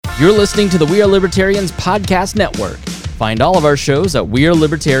You're listening to the We Are Libertarians Podcast Network. Find all of our shows at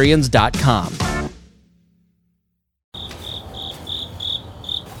wearelibertarians.com.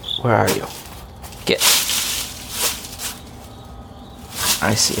 Where are you? Get.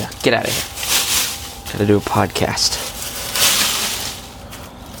 I see ya. Get out of here. Gotta do a podcast.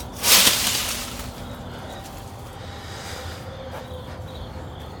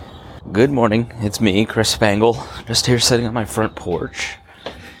 Good morning. It's me, Chris Spangle, just here sitting on my front porch.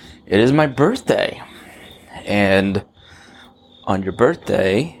 It is my birthday. And on your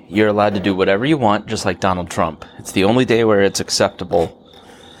birthday, you're allowed to do whatever you want, just like Donald Trump. It's the only day where it's acceptable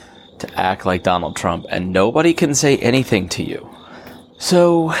to act like Donald Trump, and nobody can say anything to you.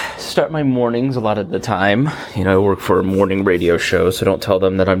 So, start my mornings a lot of the time. You know, I work for a morning radio show, so don't tell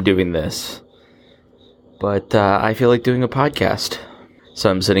them that I'm doing this. But I feel like doing a podcast. So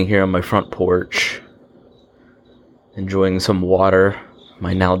I'm sitting here on my front porch, enjoying some water,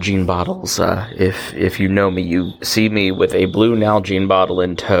 my Nalgene bottles. If you know me, you see me with a blue Nalgene bottle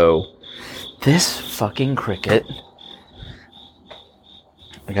in tow. This fucking cricket.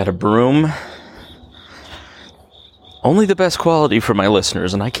 I got a broom. Only the best quality for my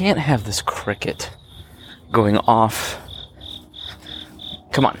listeners, and I can't have this cricket going off.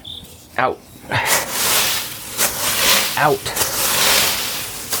 Come on. Out. Out.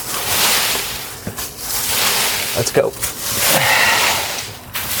 Let's go.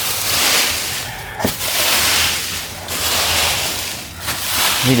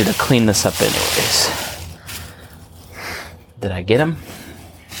 Needed to clean this up anyways. Did I get him?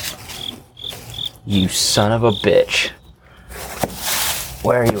 You son of a bitch.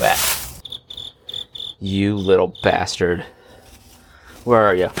 Where are you at? You little bastard. Where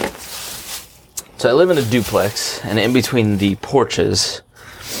are you? So I live in a duplex, and in between the porches,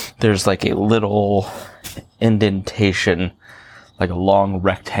 there's like a little indentation, like a long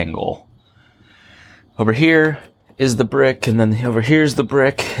rectangle. Over here is the brick, and then over here's the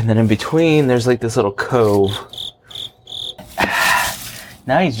brick, and then in between there's like this little cove.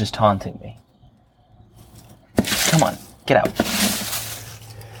 Now he's just taunting me. Come on, get out.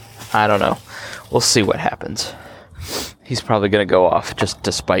 I don't know. We'll see what happens. He's probably gonna go off just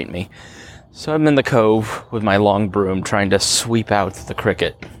to spite me. So I'm in the cove with my long broom trying to sweep out the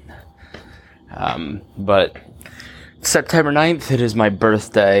cricket. But September 9th, it is my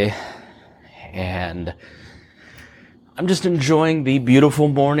birthday, and I'm just enjoying the beautiful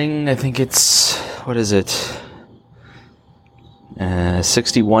morning. I think it's,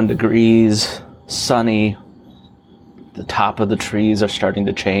 61 degrees, sunny. The top of the trees are starting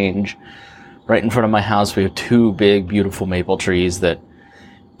to change. Right in front of my house, we have two big, beautiful maple trees that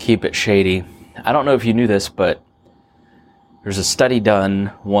keep it shady. I don't know if you knew this, but there's a study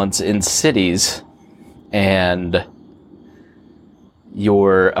done once in cities, and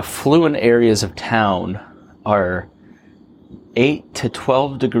your affluent areas of town are 8 to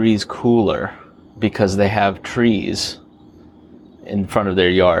 12 degrees cooler because they have trees in front of their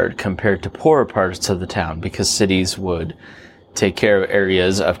yard compared to poorer parts of the town, because cities would take care of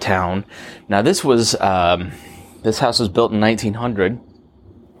areas of town. Now this was, this house was built in 1900.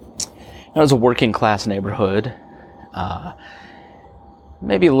 It was a working class neighborhood,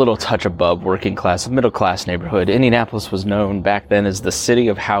 maybe a little touch above working class, middle class neighborhood. Indianapolis was known back then as the city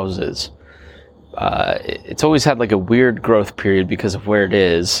of houses. It's always had like a weird growth period because of where it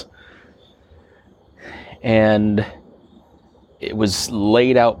is. And it was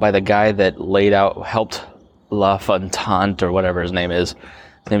laid out by the guy that helped La Fontante, or whatever his name is.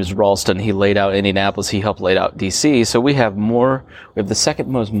 His name is Ralston. He laid out Indianapolis. He helped lay out DC. So we have the second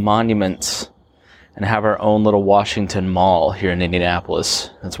most monuments and have our own little Washington Mall here in Indianapolis.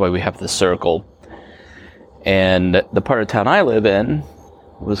 That's why we have the Circle. And the part of town I live in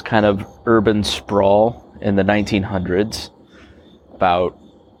was kind of urban sprawl in the 1900s, about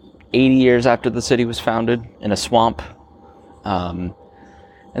 80 years after the city was founded, in a swamp. And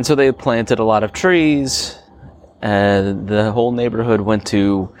so they planted a lot of trees, and the whole neighborhood went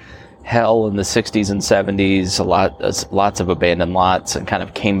to hell in the 60s and 70s, lots of abandoned lots, and kind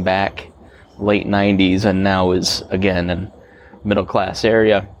of came back late 90s, and now is again in middle class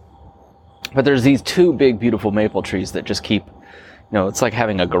area. But there's these two big beautiful maple trees that just keep, it's like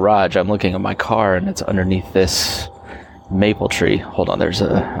having a garage. I'm looking at my car and it's underneath this maple tree. Hold on, there's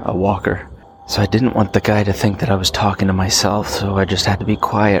a walker. So I didn't want the guy to think that I was talking to myself, so I just had to be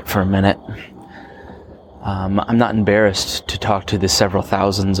quiet for a minute. I'm not embarrassed to talk to the several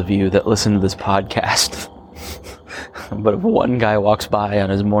thousands of you that listen to this podcast. But if one guy walks by on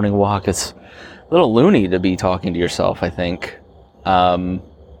his morning walk, it's a little loony to be talking to yourself, I think.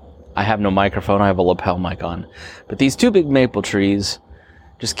 I have no microphone. I have a lapel mic on. But these two big maple trees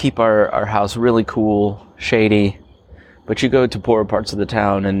just keep our house really cool, shady. But you go to poorer parts of the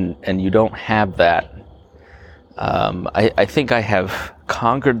town and you don't have that. I think I have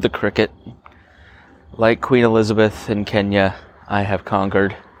conquered the cricket. Like Queen Elizabeth in Kenya, I have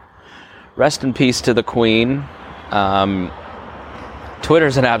conquered. Rest in peace to the Queen.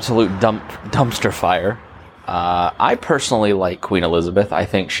 Twitter's an absolute dumpster fire. I personally like Queen Elizabeth. I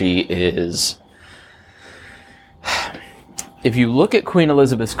think she is... If you look at Queen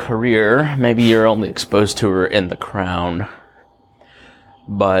Elizabeth's career, maybe you're only exposed to her in The Crown.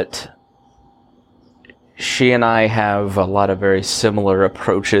 But she and I have a lot of very similar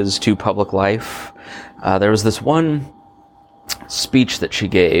approaches to public life. There was this one speech that she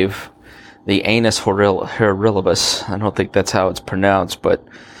gave, the Annus Horribilis. I don't think that's how it's pronounced, but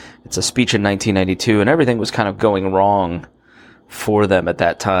it's a speech in 1992, and everything was kind of going wrong for them at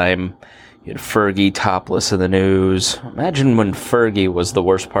that time. You had Fergie topless in the news. Imagine when Fergie was the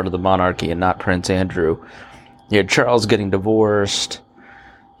worst part of the monarchy and not Prince Andrew. You had Charles getting divorced.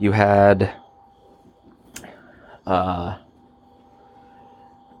 You had,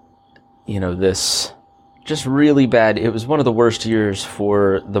 this just really bad. It was one of the worst years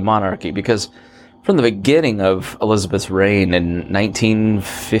for the monarchy because from the beginning of Elizabeth's reign in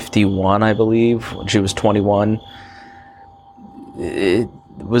 1951, I believe, when she was 21, it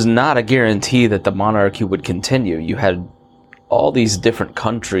was not a guarantee that the monarchy would continue. You had all these different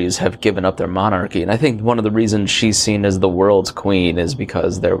countries have given up their monarchy, and I think one of the reasons she's seen as the world's queen is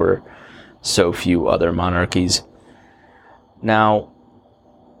because there were so few other monarchies. Now,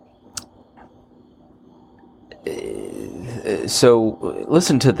 so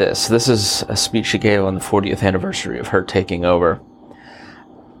listen to this. This is a speech she gave on the 40th anniversary of her taking over.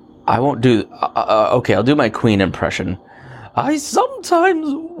 I won't do... okay, I'll do my Queen impression. I sometimes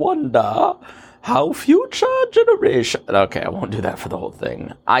wonder how future generations... Okay, I won't do that for the whole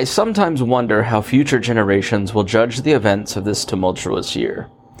thing. I sometimes wonder how future generations will judge the events of this tumultuous year.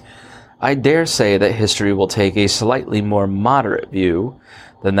 I dare say that history will take a slightly more moderate view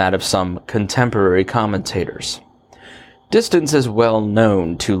than that of some contemporary commentators. Distance is well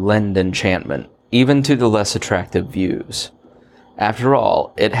known to lend enchantment, even to the less attractive views. After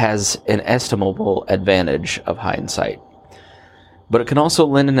all, it has an estimable advantage of hindsight. But it can also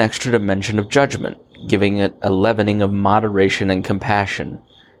lend an extra dimension of judgment, giving it a leavening of moderation and compassion,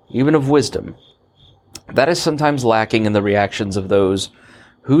 even of wisdom. That is sometimes lacking in the reactions of those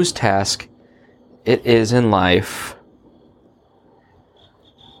whose task it is in life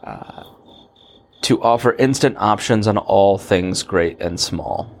to offer instant options on all things great and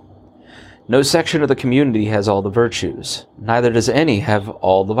small. No section of the community has all the virtues, neither does any have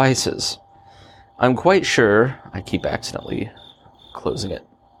all the vices. I'm quite sure... I keep accidentally closing it.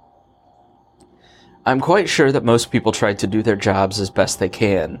 I'm quite sure that most people try to do their jobs as best they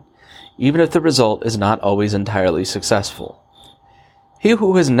can, even if the result is not always entirely successful. He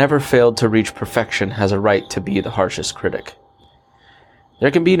who has never failed to reach perfection has a right to be the harshest critic.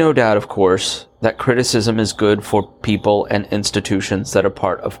 There can be no doubt, of course, that criticism is good for people and institutions that are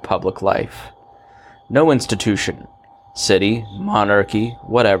part of public life. No institution, city, monarchy,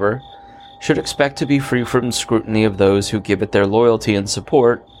 whatever, should expect to be free from scrutiny of those who give it their loyalty and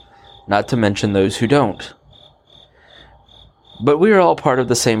support, not to mention those who don't. But we are all part of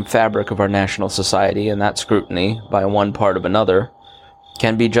the same fabric of our national society, and that scrutiny, by one part of another,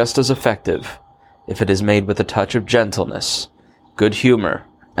 can be just as effective if it is made with a touch of gentleness, good humor,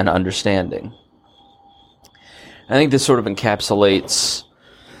 and understanding. I think this sort of encapsulates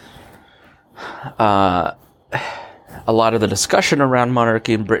a lot of the discussion around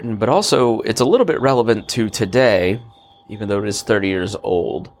monarchy in Britain, but also it's a little bit relevant to today, even though it is 30 years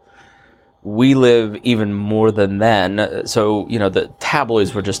old. We live even more than then. So, the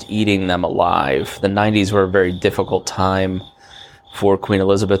tabloids were just eating them alive. The 90s were a very difficult time for Queen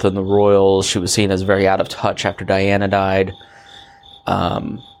Elizabeth and the royals. She was seen as very out of touch after Diana died.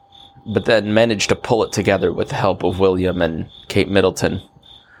 But then managed to pull it together with the help of William and Kate Middleton.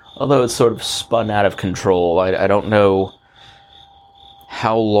 Although it's sort of spun out of control. I don't know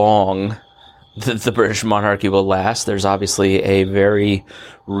how long the British monarchy will last. There's obviously a very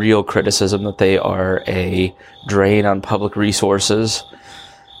real criticism that they are a drain on public resources.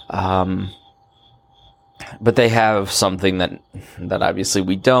 But they have something that obviously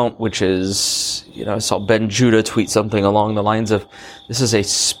we don't, which is, I saw Ben Judah tweet something along the lines of, this is a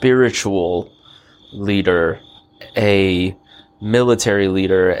spiritual leader, a military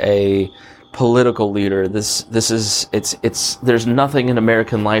leader, a political leader. This is, it's, there's nothing in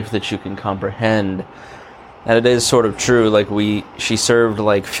American life that you can comprehend. And it is sort of true, she served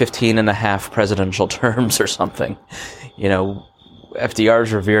 15 and a half presidential terms or something.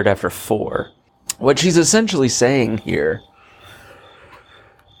 FDR's revered after 4. What she's essentially saying here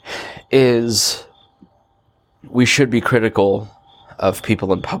is we should be critical of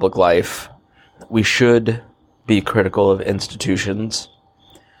people in public life. We should be critical of institutions.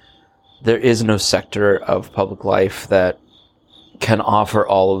 There is no sector of public life that can offer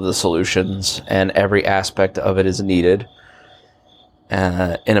all of the solutions, and every aspect of it is needed.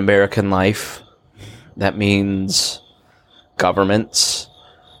 In American life, that means governments,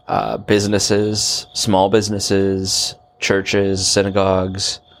 businesses, small businesses, churches,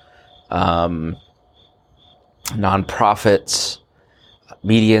 synagogues, nonprofits,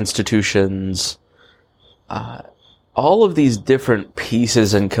 media institutions. All of these different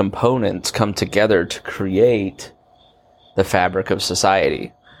pieces and components come together to create the fabric of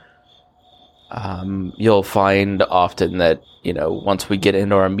society. You'll find often that, once we get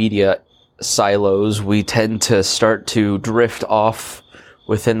into our media silos, we tend to start to drift off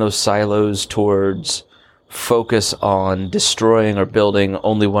within those silos towards focus on destroying or building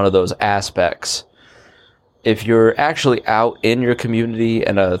only one of those aspects. If you're actually out in your community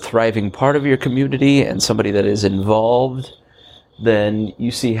and a thriving part of your community and somebody that is involved, then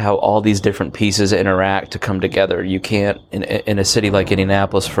you see how all these different pieces interact to come together. You can't, in a city like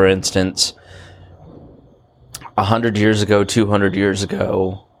Indianapolis, for instance, 100 years ago, 200 years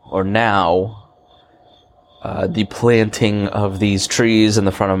ago, or now, the planting of these trees in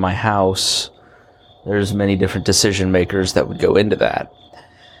the front of my house, there's many different decision makers that would go into that.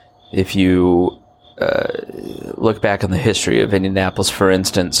 If you look back on the history of Indianapolis, for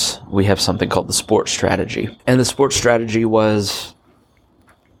instance, we have something called the sports strategy. And the sports strategy was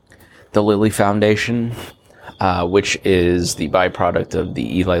the Lilly Foundation, which is the byproduct of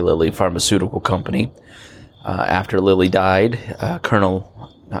the Eli Lilly pharmaceutical company. After Lilly died, not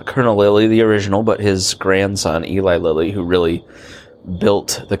Colonel Lilly, the original, but his grandson, Eli Lilly, who really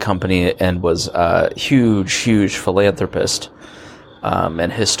built the company and was a huge, huge philanthropist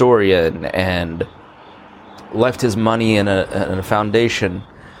and historian, and left his money in a foundation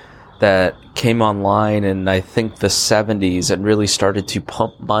that came online in, I think, the 70s and really started to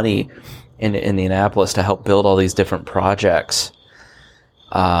pump money into Indianapolis to help build all these different projects.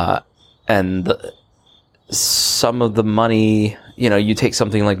 And some of the money, you take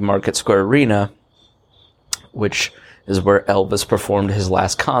something like Market Square Arena, which is where Elvis performed his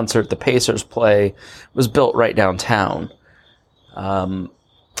last concert, the Pacers play, was built right downtown. And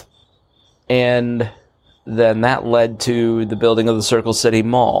then that led to the building of the Circle City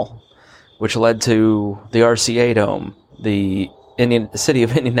Mall, which led to the RCA Dome. The city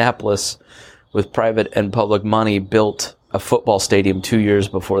of Indianapolis, with private and public money, built a football stadium 2 years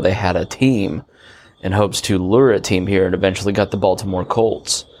before they had a team, in hopes to lure a team here, and eventually got the Baltimore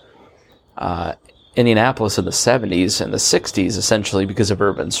Colts. Indianapolis in the 70s and the 60s, essentially because of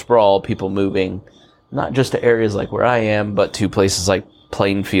urban sprawl, people moving not just to areas like where I am, but to places like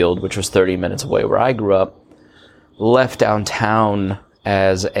Plainfield, which was 30 minutes away where I grew up, left downtown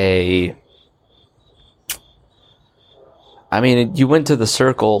as you went to the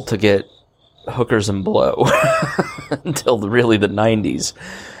Circle to get hookers and blow until the 90s.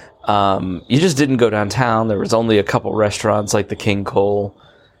 You just didn't go downtown. There was only a couple restaurants like the King Cole.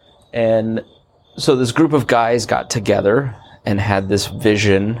 And so this group of guys got together and had this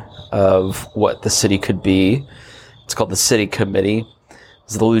vision of what the city could be. It's called the City Committee.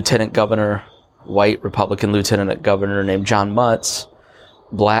 It's the lieutenant governor, white Republican lieutenant governor named John Mutz,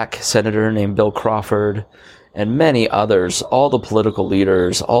 black senator named Bill Crawford, and many others, all the political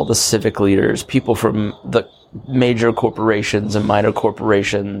leaders, all the civic leaders, people from the major corporations and minor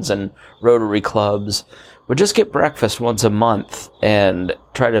corporations and Rotary clubs would just get breakfast once a month and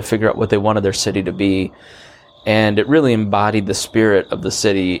try to figure out what they wanted their city to be. And it really embodied the spirit of the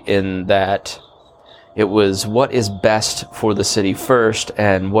city in that it was what is best for the city first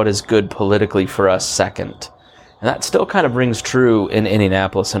and what is good politically for us second. And that still kind of rings true in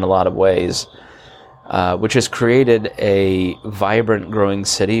Indianapolis in a lot of ways, which has created a vibrant, growing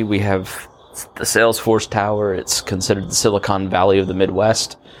city. We have the Salesforce Tower. It's considered the Silicon Valley of the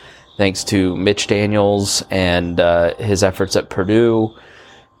Midwest, thanks to Mitch Daniels and his efforts at Purdue.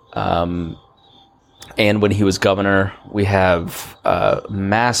 And when he was governor, we have a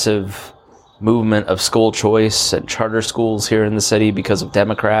massive movement of school choice and charter schools here in the city because of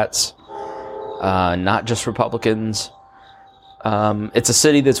Democrats, not just Republicans. It's a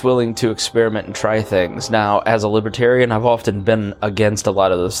city that's willing to experiment and try things. Now, as a libertarian, I've often been against a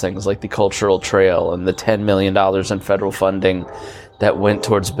lot of those things, like the Cultural Trail and the $10 million in federal funding that went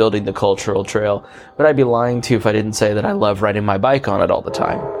towards building the Cultural Trail. But I'd be lying to you if I didn't say that I love riding my bike on it all the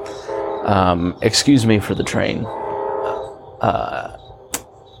time. Excuse me for the train.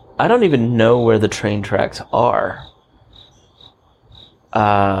 I don't even know where the train tracks are.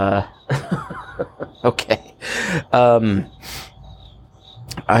 Okay.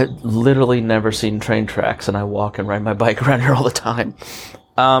 I literally never seen train tracks, and I walk and ride my bike around here all the time.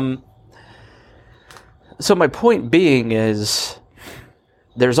 So my point being is,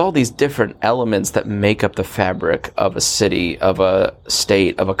 there's all these different elements that make up the fabric of a city, of a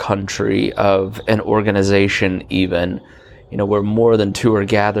state, of a country, of an organization even. You know, where more than two are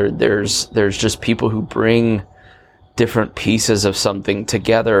gathered, there's just people who bring different pieces of something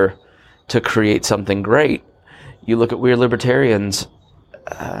together to create something great. You look at We're Libertarians.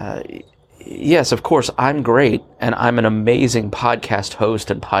 Yes, of course, I'm great, and I'm an amazing podcast host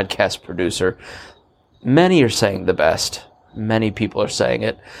and podcast producer. Many are saying the best. Many people are saying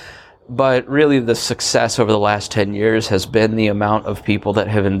it. But really, the success over the last 10 years has been the amount of people that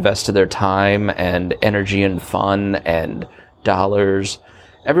have invested their time and energy and fun and dollars.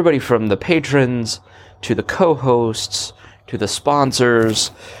 Everybody from the patrons to the co-hosts to the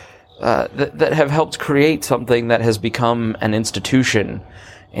sponsors that have helped create something that has become an institution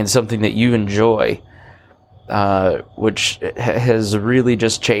and something that you enjoy, which has really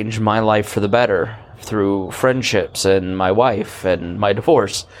just changed my life for the better through friendships and my wife and my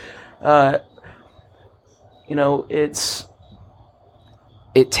divorce. You know, it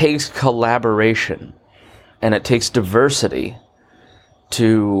takes collaboration and it takes diversity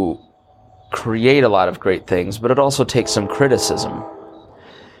to create a lot of great things, but it also takes some criticism.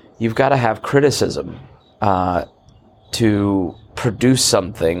 You've got to have criticism to produce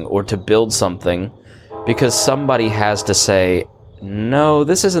something or to build something, because somebody has to say, no,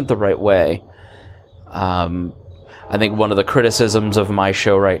 this isn't the right way. I think one of the criticisms of my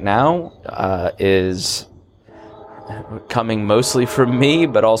show right now is coming mostly from me,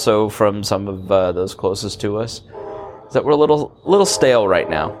 but also from some of those closest to us, is that we're a little stale right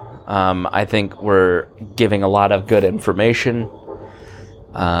now. I think we're giving a lot of good information.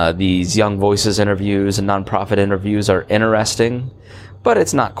 These Young Voices interviews and nonprofit interviews are interesting, but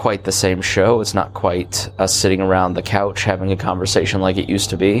it's not quite the same show. It's not quite us sitting around the couch having a conversation like it used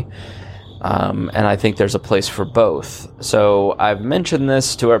to be. And I think there's a place for both. So I've mentioned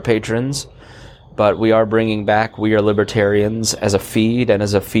this to our patrons, but we are bringing back We Are Libertarians as a feed and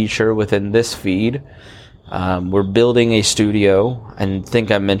as a feature within this feed. We're building a studio, and I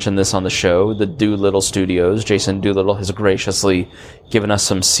think I mentioned this on the show, the Doolittle Studios. Jason Doolittle has graciously given us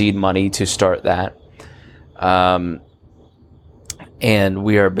some seed money to start that. And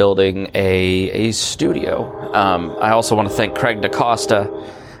we are building a studio. I also want to thank Craig DaCosta.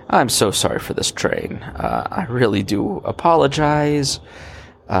 I'm so sorry for this train. I really do apologize.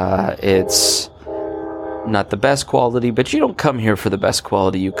 It's not the best quality, but you don't come here for the best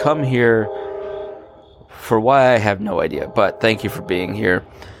quality. You come here for why I have no idea, but thank you for being here.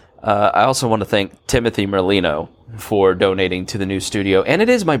 I also want to thank Timothy Merlino for donating to the new studio, and it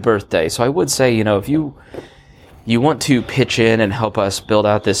is my birthday, so I would say, you know, if you want to pitch in and help us build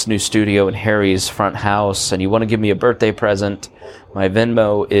out this new studio in Harry's front house, and you want to give me a birthday present, my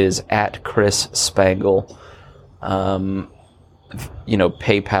Venmo is at Chris Spangle. You know,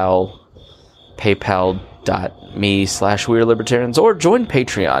 paypal.me/WeAreLibertarians, or join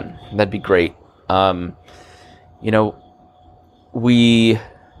Patreon. That'd be great. You know, we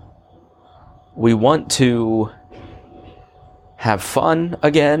want to have fun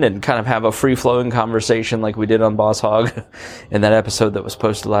again and kind of have a free-flowing conversation like we did on Boss Hog in that episode that was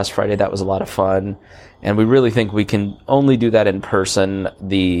posted last Friday. That was a lot of fun. And we really think we can only do that in person.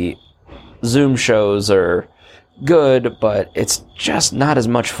 The Zoom shows are good, but it's just not as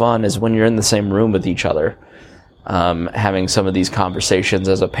much fun as when you're in the same room with each other, having some of these conversations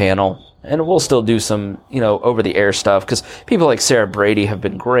as a panel. And we'll still do some, you know, over-the-air stuff, because people like Sarah Brady have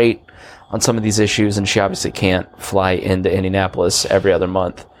been great on some of these issues, and she obviously can't fly into Indianapolis every other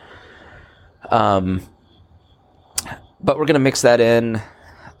month. But we're going to mix that in.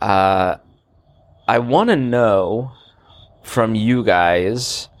 I want to know from you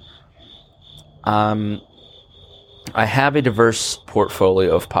guys, I have a diverse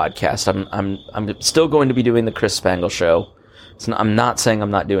portfolio of podcasts. I'm still going to be doing the Chris Spangle Show. I'm not saying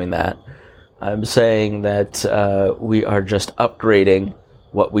I'm not doing that. I'm saying that we are just upgrading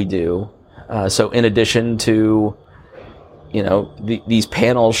what we do. So in addition to, you know, these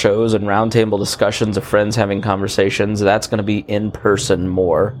panel shows and roundtable discussions of friends having conversations, that's going to be in person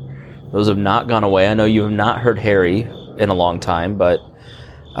more. Those have not gone away. I know you have not heard Harry in a long time, but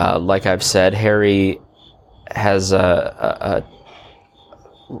like I've said, Harry has a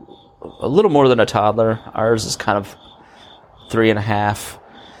little more than a toddler. Ours is kind of 3.5,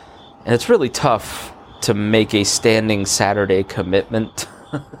 and it's really tough to make a standing Saturday commitment.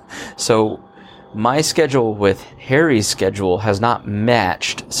 So my schedule with Harry's schedule has not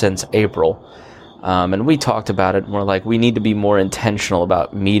matched since April. And we talked about it, and we're like, we need to be more intentional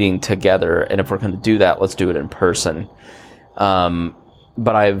about meeting together. And if we're going to do that, let's do it in person.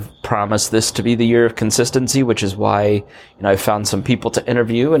 But I've promised this to be the year of consistency, which is why, I found some people to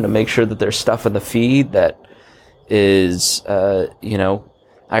interview and to make sure that there's stuff in the feed that is,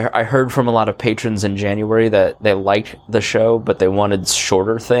 I heard from a lot of patrons in January that they liked the show, but they wanted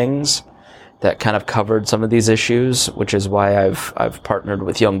shorter things that kind of covered some of these issues, which is why I've partnered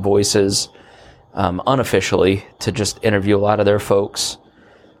with Young Voices, unofficially, to just interview a lot of their folks,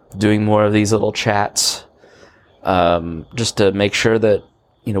 doing more of these little chats, just to make sure that,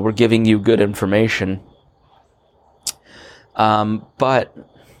 we're giving you good information. But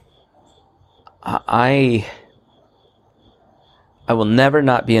I will never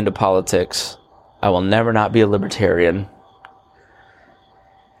not be into politics. I will never not be a libertarian.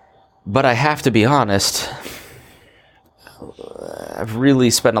 But I have to be honest, I've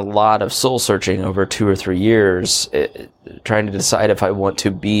really spent a lot of soul searching over 2 or 3 years, trying to decide if I want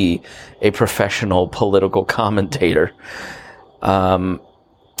to be a professional political commentator. My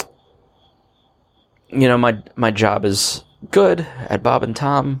job is good at Bob and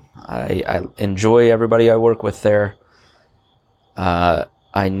Tom. I enjoy everybody I work with there.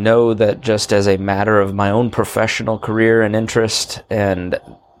 I know that just as a matter of my own professional career and interest, and,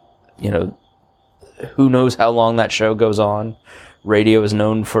 who knows how long that show goes on. Radio is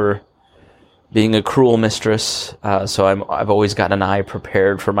known for being a cruel mistress, so I've always got an eye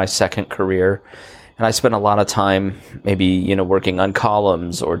prepared for my second career. And I spent a lot of time maybe, working on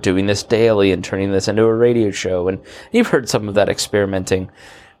columns or doing this daily and turning this into a radio show. And you've heard some of that experimenting.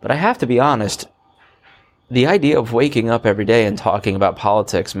 But I have to be honest, the idea of waking up every day and talking about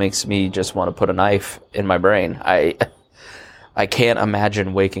politics makes me just want to put a knife in my brain. I can't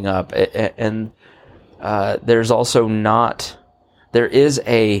imagine waking up. And there's also there is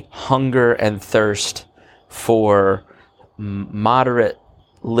a hunger and thirst for moderate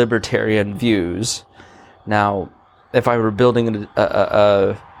libertarian views. Now, if I were building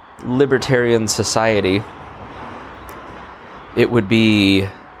a libertarian society, it would be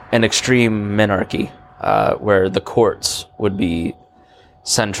an extreme monarchy, where the courts would be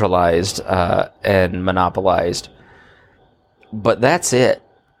centralized and monopolized. But that's it.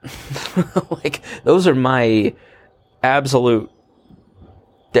 Those are my absolute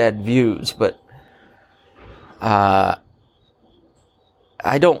dead views, but I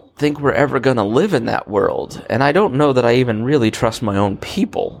don't think we're ever going to live in that world. And I don't know that I even really trust my own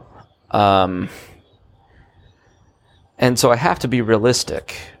people. And so I have to be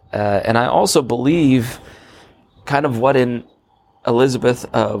realistic. And I also believe kind of what in Elizabeth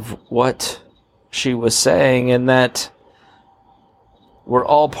of what she was saying, in that we're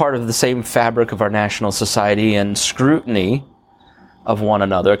all part of the same fabric of our national society, and scrutiny of one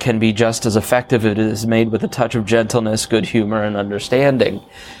another can be just as effective if it is made with a touch of gentleness, good humor, and understanding.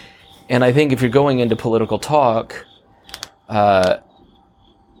 And I think if you're going into political talk,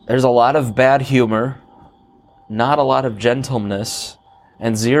 there's a lot of bad humor, not a lot of gentleness,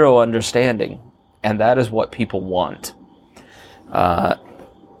 and zero understanding. And that is what people want.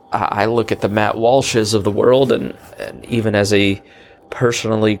 I look at the Matt Walshes of the world, and even as a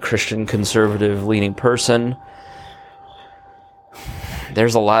personally Christian conservative leaning person,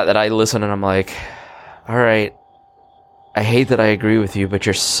 there's a lot that I listen and I'm like, all right, I hate that I agree with you, but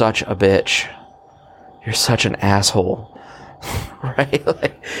you're such a bitch. You're such an asshole. Right?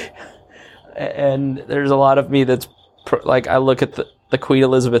 And there's a lot of me that's I look at the Queen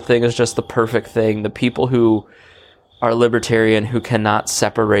Elizabeth thing as just the perfect thing. The people who are libertarian, who cannot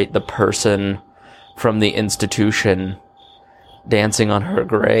separate the person from the institution, dancing on her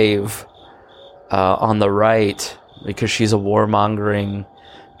grave on the right, because she's a warmongering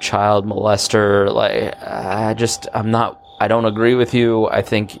child molester. I don't agree with you. I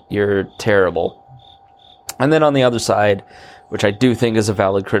think you're terrible. And then on the other side, which I do think is a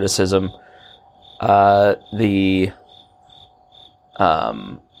valid criticism,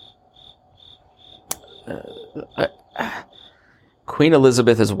 Queen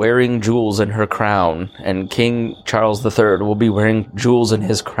Elizabeth is wearing jewels in her crown, and King Charles III will be wearing jewels in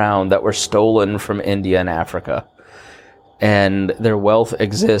his crown that were stolen from India and Africa. And their wealth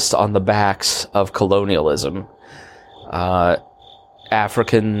exists on the backs of colonialism.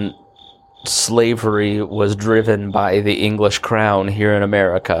 African slavery was driven by the English crown here in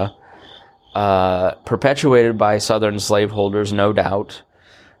America, perpetuated by Southern slaveholders, no doubt.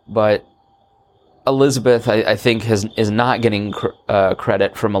 But Elizabeth, I think, is not getting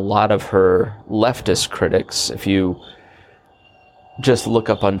credit from a lot of her leftist critics. If you just look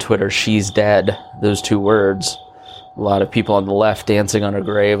up on Twitter, "she's dead," those two words, a lot of people on the left dancing on her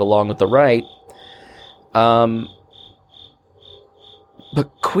grave along with the right. But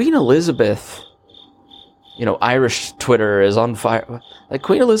Queen Elizabeth, Irish Twitter is on fire. Like,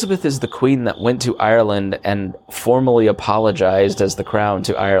 Queen Elizabeth is the queen that went to Ireland and formally apologized as the crown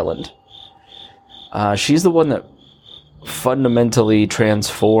to Ireland. She's the one that fundamentally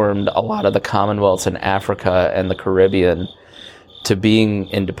transformed a lot of the commonwealths in Africa and the Caribbean to being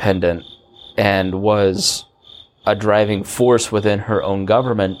independent, and was a driving force within her own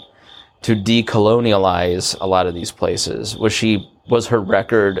government to decolonialize a lot of these places. Was her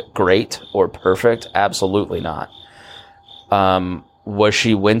record great or perfect? Absolutely not. Was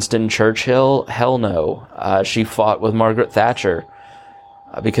she Winston Churchill? Hell no. She fought with Margaret Thatcher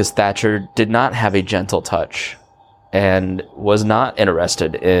because Thatcher did not have a gentle touch and was not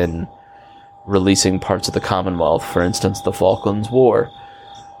interested in releasing parts of the Commonwealth, for instance, the Falklands War.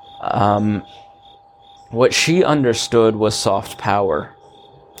 What she understood was soft power,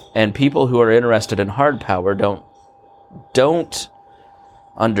 and people who are interested in hard power don't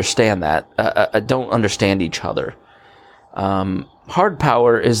understand that, don't understand each other. Hard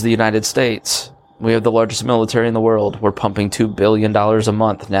power is the United States. We have the largest military in the world. We're pumping $2 billion a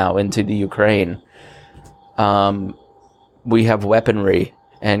month now into the Ukraine. We have weaponry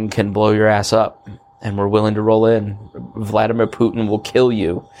and can blow your ass up, and we're willing to roll in. Vladimir Putin will kill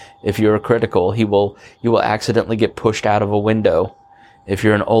you if you're critical. You will accidentally get pushed out of a window if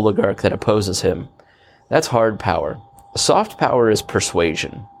you're an oligarch that opposes him. That's hard power. Soft power is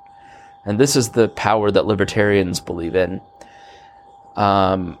persuasion, and this is the power that libertarians believe in.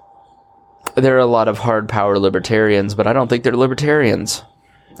 There are a lot of hard power libertarians, but I don't think they're libertarians.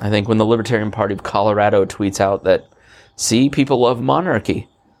 I think when the Libertarian Party of Colorado tweets out that, "See, people love monarchy,"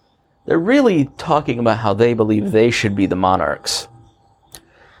 they're really talking about how they believe they should be the monarchs.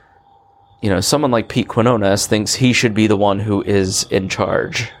 Someone like Pete Quinones thinks he should be the one who is in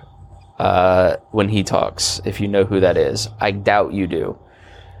charge when he talks, if you know who that is. I doubt you do.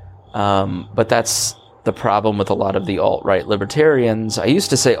 But that's the problem with a lot of the alt-right libertarians. I used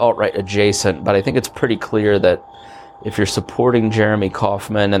to say alt-right adjacent, but I think it's pretty clear that if you're supporting Jeremy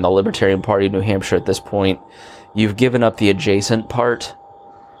Kauffman and the Libertarian Party of New Hampshire at this point, you've given up the adjacent part.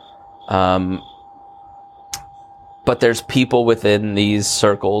 But there's people within these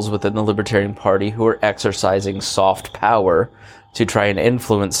circles, within the Libertarian Party, who are exercising soft power to try and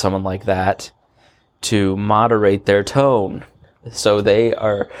influence someone like that to moderate their tone. So they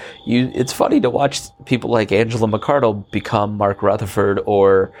are... It's funny to watch people like Angela McArdle become Mark Rutherford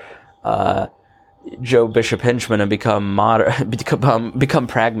or Joe Bishop Henchman and become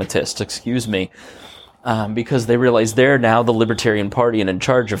pragmatists, because they realize they're now the Libertarian Party and in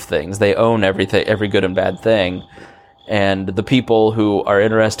charge of things. They own everything, every good and bad thing. And the people who are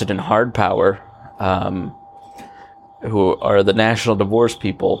interested in hard power, who are the national divorce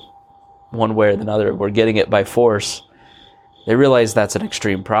people, one way or another, we're getting it by force. They realize that's an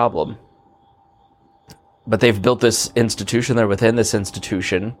extreme problem. But they've built this institution, they're within this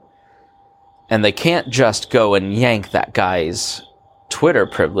institution, and they can't just go and yank that guy's Twitter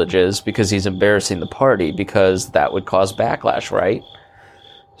privileges because he's embarrassing the party, because that would cause backlash, right?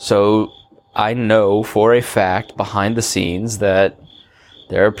 So I know for a fact behind the scenes that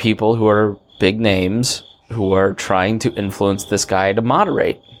there are people who are big names who are trying to influence this guy to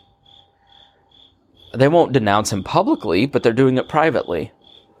moderate. They won't denounce him publicly, but they're doing it privately.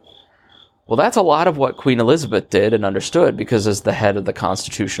 Well, that's a lot of what Queen Elizabeth did and understood, because as the head of the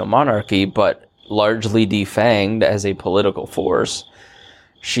constitutional monarchy, but largely defanged as a political force,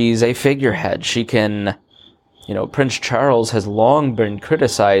 she's a figurehead. She can, Prince Charles has long been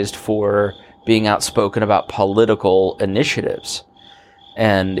criticized for being outspoken about political initiatives.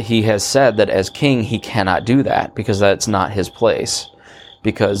 And he has said that as king, he cannot do that because that's not his place.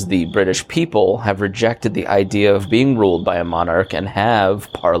 Because the British people have rejected the idea of being ruled by a monarch and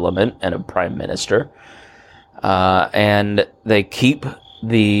have parliament and a prime minister. And they keep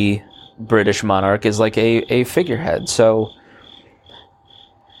the British monarch as like a figurehead. So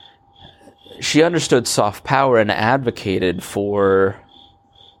she understood soft power and advocated for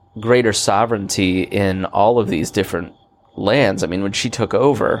greater sovereignty in all of these different lands. I mean, when she took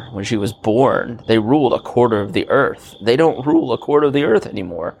over, when she was born, they ruled a quarter of the earth. They don't rule a quarter of the earth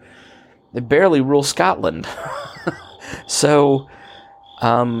anymore. They barely rule Scotland. So,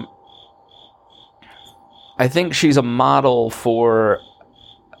 I think she's a model for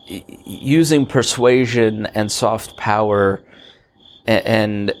using persuasion and soft power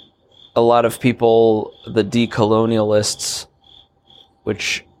and a lot of people, the decolonialists,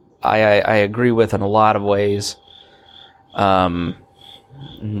 which I agree with in a lot of ways,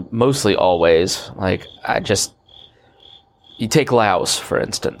 mostly always. Like, you take Laos, for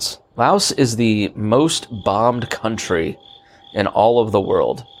instance. Laos is the most bombed country in all of the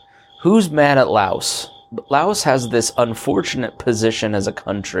world. Who's mad at Laos? Laos has this unfortunate position as a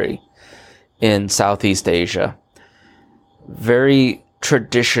country in Southeast Asia. Very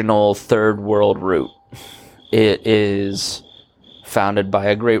traditional third world route. It is founded by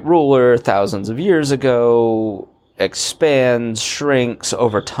a great ruler thousands of years ago, expands, shrinks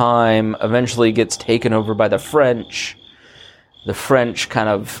over time, eventually gets taken over by the French. The French kind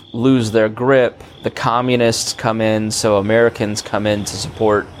of lose their grip. The communists come in, so Americans come in to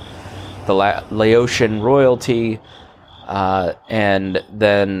support the Laotian royalty, and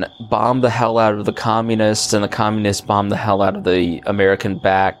then bomb the hell out of the communists, and the communists bomb the hell out of the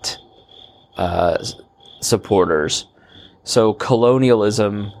American-backed supporters. So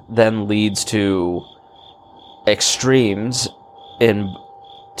colonialism then leads to extremes in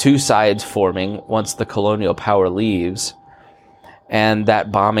two sides forming once the colonial power leaves, and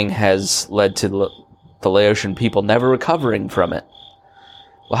that bombing has led to the Laotian people never recovering from it.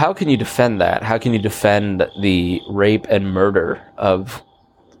 Well, how can you defend that? How can you defend the rape and murder of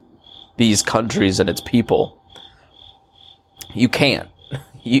these countries and its people? You can't.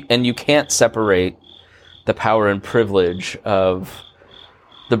 You can't separate the power and privilege of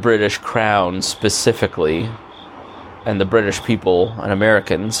the British Crown specifically, and the British people and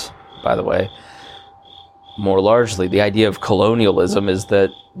Americans, by the way, more largely. The idea of colonialism is that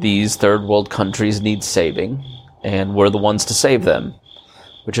these third world countries need saving, and we're the ones to save them,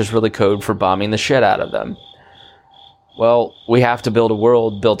 which is really code for bombing the shit out of them. Well, we have to build a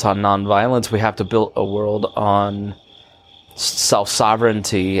world built on nonviolence. We have to build a world on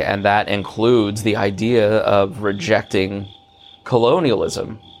self-sovereignty, and that includes the idea of rejecting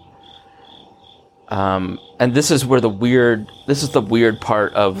colonialism. And this is the weird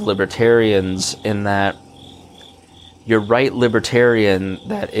part of libertarians, in that your right libertarian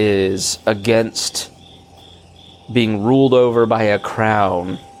that is against being ruled over by a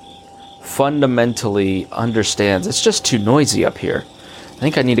crown fundamentally understands it's just too noisy up here. I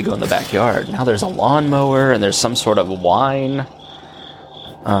think I need to go in the backyard. Now there's a lawnmower and there's some sort of wine.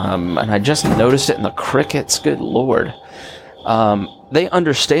 And I just noticed it in the crickets. Good Lord. They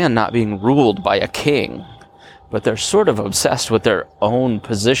understand not being ruled by a king, but they're sort of obsessed with their own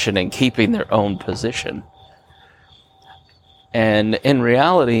position and keeping their own position. And in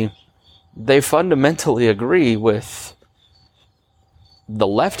reality, they fundamentally agree with the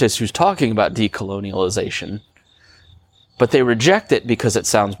leftist who's talking about decolonialization, but they reject it because it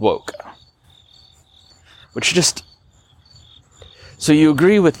sounds woke. So you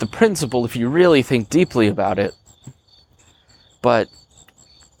agree with the principle if you really think deeply about it, but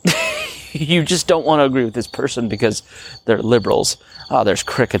you just don't want to agree with this person because they're liberals. Oh, there's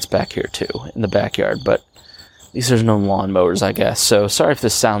crickets back here too, in the backyard, but at least there's no lawnmowers, I guess. So sorry if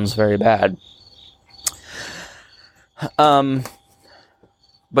this sounds very bad.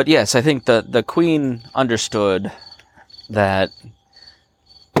 But yes, I think the Queen understood that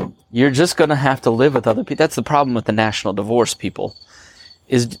you're just going to have to live with other people. That's the problem with the national divorce people.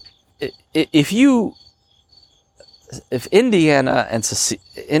 Is if Indiana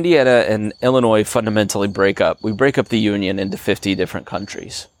and Illinois fundamentally break up, we break up the union into 50 different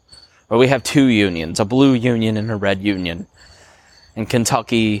countries. Or we have two unions, a blue union and a red union. And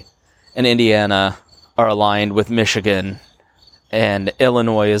Kentucky and Indiana are aligned with Michigan, and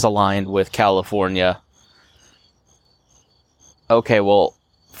Illinois is aligned with California. Okay, well,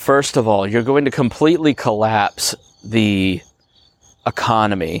 first of all, you're going to completely collapse the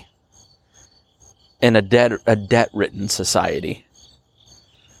economy in a debt-ridden society.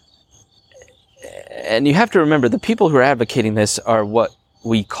 And you have to remember, the people who are advocating this are what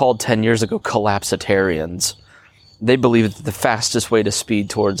we called 10 years ago collapsitarians. They believe that the fastest way to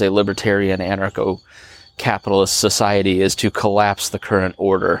speed towards a libertarian anarcho-capitalist society is to collapse the current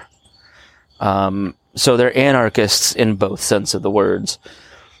order. So they're anarchists in both sense of the words.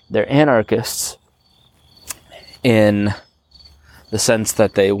 They're anarchists in the sense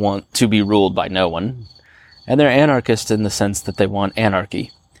that they want to be ruled by no one, and they're anarchists in the sense that they want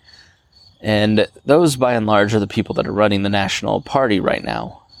anarchy. And those, by and large, are the people that are running the National Party right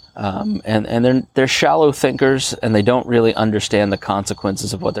now. And they're shallow thinkers, and they don't really understand the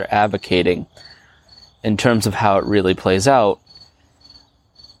consequences of what they're advocating in terms of how it really plays out.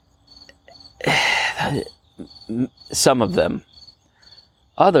 Some of them.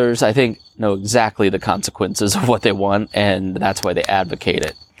 Others, I think, know exactly the consequences of what they want, and that's why they advocate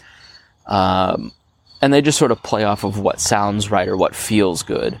it. And they just sort of play off of what sounds right or what feels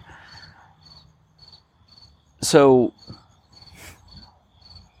good. So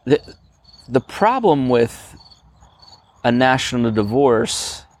the problem with a national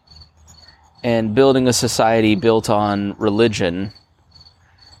divorce and building a society built on religion.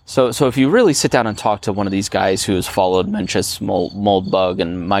 So if you really sit down and talk to one of these guys who has followed Mencius Moldbug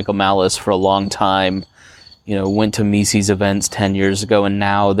and Michael Malice for a long time, went to Mises events 10 years ago, and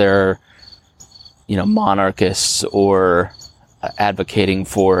now they're, monarchists or advocating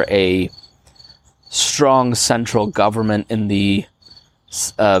for a strong central government in the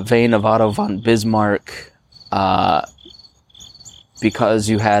vein of Otto von Bismarck, because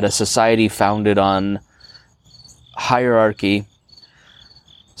you had a society founded on hierarchy.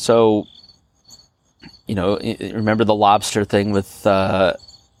 So, remember the lobster thing with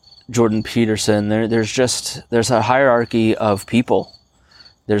Jordan Peterson? There's a hierarchy of people.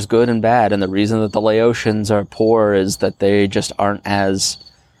 There's good and bad, and the reason that the Laotians are poor is that they just aren't as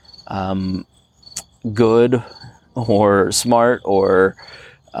good or smart or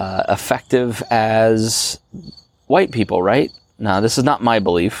effective as white people, right? Now, this is not my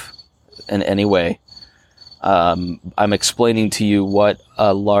belief in any way. I'm explaining to you what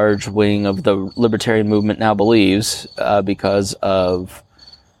a large wing of the libertarian movement now believes because of,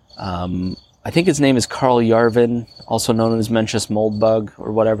 I think his name is Carl Yarvin, also known as Mencius Moldbug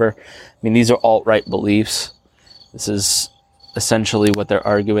or whatever. I mean, these are alt-right beliefs. This is essentially what they're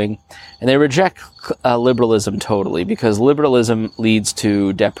arguing. And they reject liberalism totally, because liberalism leads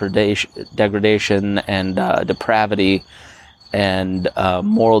to degradation and depravity and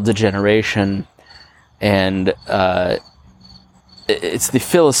moral degeneration. And it's the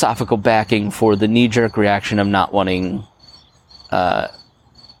philosophical backing for the knee-jerk reaction of not wanting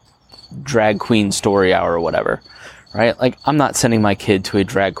drag queen story hour or whatever, right? Like, I'm not sending my kid to a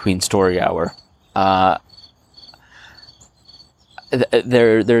drag queen story hour.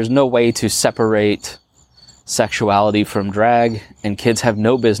 There's no way to separate sexuality from drag, and kids have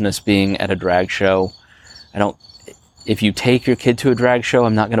no business being at a drag show. If you take your kid to a drag show,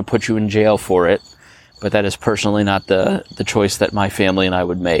 I'm not going to put you in jail for it. But that is personally not the choice that my family and I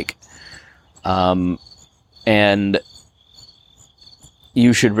would make. And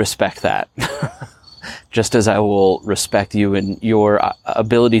you should respect that. Just as I will respect you in your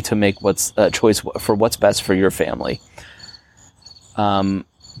ability to make what's a choice for what's best for your family.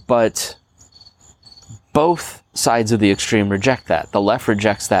 But both sides of the extreme reject that. The left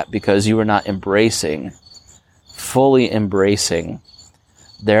rejects that because you are not fully embracing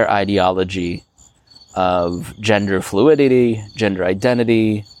their ideology of gender fluidity, gender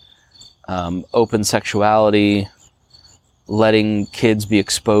identity, open sexuality, letting kids be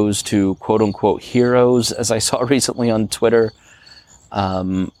exposed to quote-unquote heroes, as I saw recently on Twitter.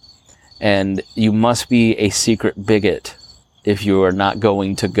 And you must be a secret bigot if you are not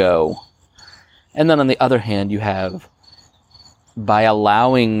going to go. And then on the other hand, you have, by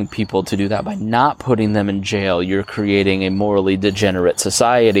allowing people to do that, by not putting them in jail, you're creating a morally degenerate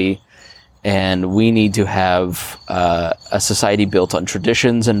society. And we need to have a society built on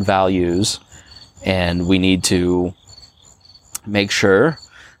traditions and values, and we need to make sure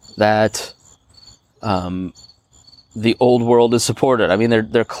that the old world is supported. I mean,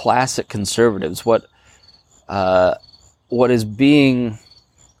 they're classic conservatives. What is being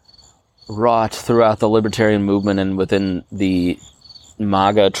wrought throughout the libertarian movement and within the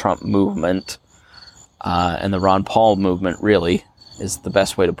MAGA Trump movement and the Ron Paul movement, really, is the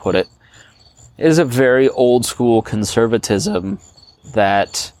best way to put it, is a very old school conservatism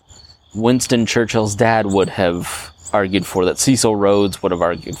that Winston Churchill's dad would have argued for, that Cecil Rhodes would have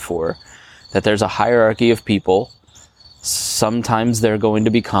argued for, that there's a hierarchy of people. Sometimes they're going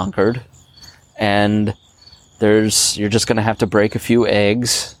to be conquered, and you're just going to have to break a few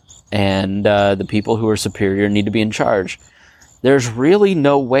eggs, and the people who are superior need to be in charge. There's really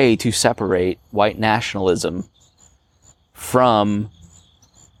no way to separate white nationalism from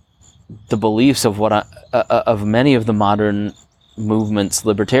the beliefs of of many of the modern movement's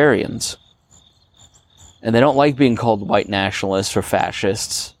libertarians. And they don't like being called white nationalists or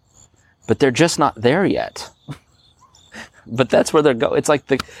fascists, but they're just not there yet. But that's where they're going. It's like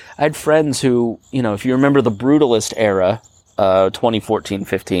I had friends who, if you remember the brutalist era,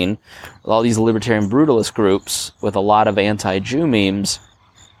 2014-15, with all these libertarian brutalist groups with a lot of anti-Jew memes,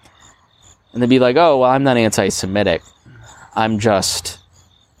 and they'd be like, oh, well, I'm not anti-Semitic. I'm just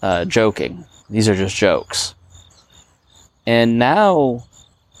joking. These are just jokes. And now,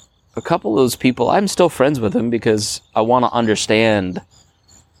 a couple of those people, I'm still friends with them because I want to understand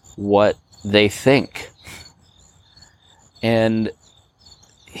what they think. And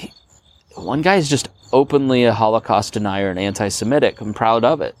one guy is just openly a Holocaust denier and anti-Semitic. I'm proud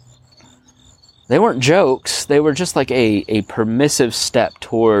of it. They weren't jokes. They were just like a permissive step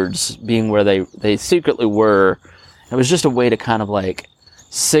towards being where they secretly were. It was just a way to kind of like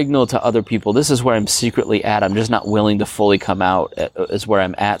signal to other people, this is where I'm secretly at. I'm just not willing to fully come out is where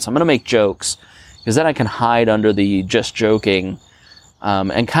I'm at. So I'm going to make jokes because then I can hide under the just joking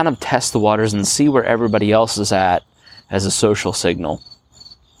and kind of test the waters and see where everybody else is at as a social signal.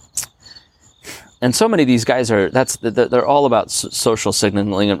 And so many of these guys they're all about social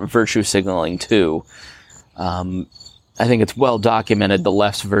signaling and virtue signaling too. I think it's well documented, the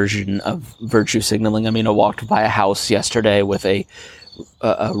left's version of virtue signaling. I mean, I walked by a house yesterday with a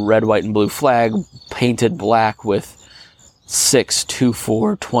red, white, and blue flag painted black with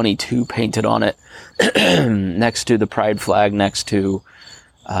 6/24/22 painted on it next to the pride flag, next to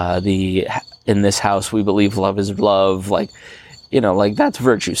in this house we believe love is love. Like, like that's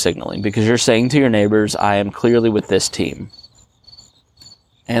virtue signaling because you're saying to your neighbors, I am clearly with this team.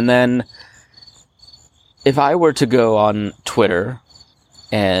 And then if I were to go on Twitter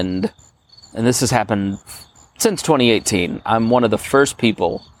and this has happened since 2018, I'm one of the first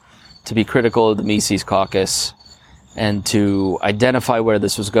people to be critical of the Mises Caucus and to identify where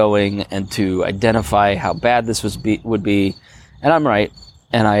this was going and to identify how bad this would be. And I'm right,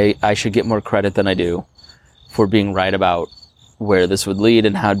 and I should get more credit than I do for being right about where this would lead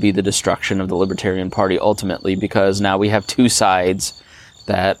and how it'd be the destruction of the Libertarian Party ultimately, because now we have two sides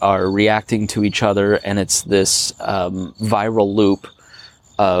that are reacting to each other, and it's this viral loop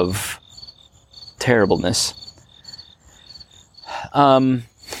of terribleness.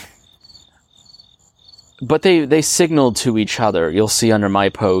 But they signal to each other. You'll see under my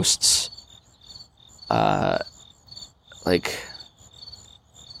posts, like,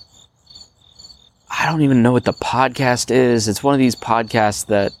 I don't even know what the podcast is. It's one of these podcasts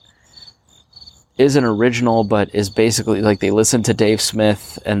that isn't original, but is basically like they listen to Dave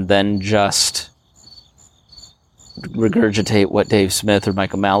Smith and then just regurgitate what Dave Smith or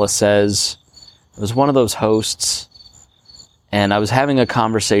Michael Malice says. It was one of those hosts, and I was having a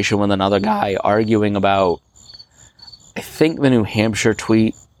conversation with another guy arguing about, I think, the New Hampshire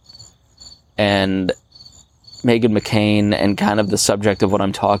tweet and Meghan McCain and kind of the subject of what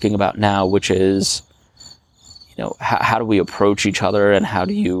I'm talking about now, which is, how do we approach each other and how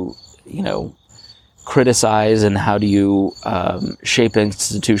do you, criticize and how do you shape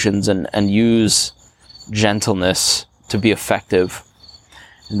institutions and use gentleness to be effective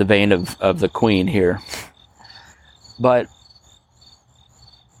in the vein of the Queen here. But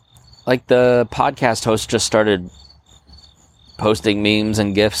like the podcast host just started posting memes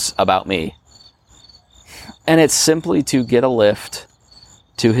and GIFs about me. And it's simply to get a lift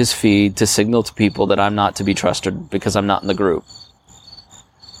to his feed to signal to people that I'm not to be trusted because I'm not in the group.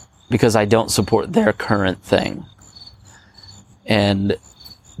 Because I don't support their current thing. And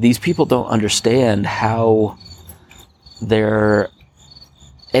these people don't understand how they're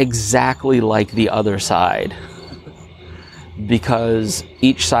exactly like the other side. Because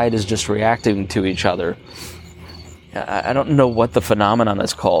each side is just reacting to each other. I don't know what the phenomenon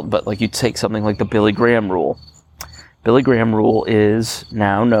is called, but like you take something like the Billy Graham rule. Billy Graham rule is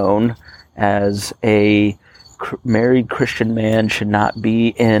now known as a married Christian man should not be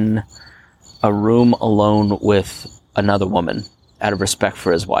in a room alone with another woman out of respect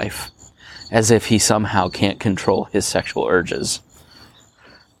for his wife, as if he somehow can't control his sexual urges.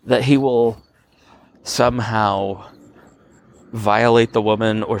 That he will somehow violate the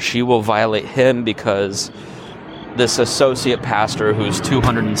woman or she will violate him because this associate pastor who's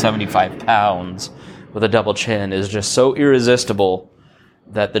 275 pounds with a double chin is just so irresistible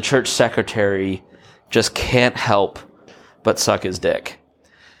that the church secretary just can't help but suck his dick.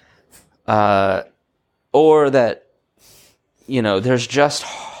 Or that, there's just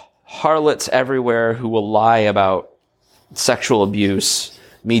harlots everywhere who will lie about sexual abuse.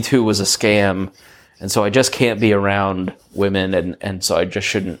 Me Too was a scam, and so I just can't be around women, and so I just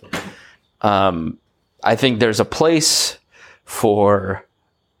shouldn't. I think there's a place for,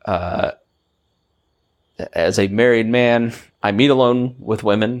 as a married man, I meet alone with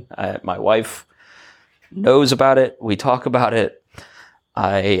women. My wife knows about it. We talk about it.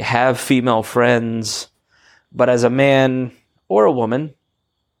 I have female friends. But as a man or a woman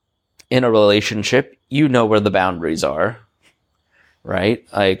in a relationship, you know where the boundaries are, right?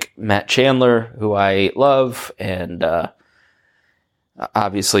 Like Matt Chandler, who I love, and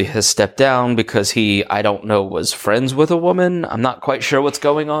obviously has stepped down because he, I don't know, was friends with a woman. I'm not quite sure what's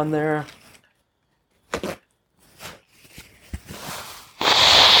going on there.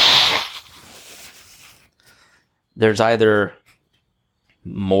 There's either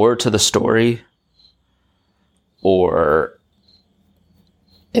more to the story, or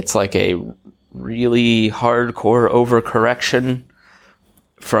it's like a really hardcore overcorrection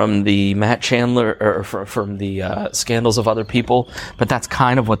from the Matt Chandler or from the scandals of other people. But that's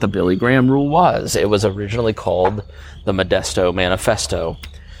kind of what the Billy Graham rule was. It was originally called the Modesto Manifesto.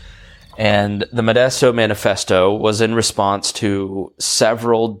 And the Modesto Manifesto was in response to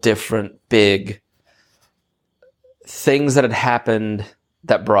several different big things that had happened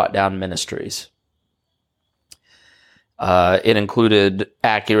that brought down ministries. It included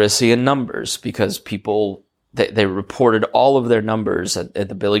accuracy in numbers, because people, they reported all of their numbers at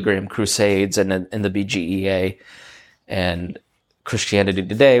the Billy Graham Crusades and in the BGEA. And Christianity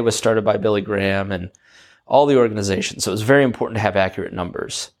Today was started by Billy Graham and all the organizations. So it was very important to have accurate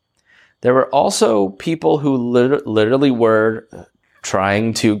numbers. There were also people who literally were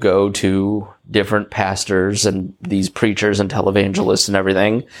trying to go to different pastors and these preachers and televangelists and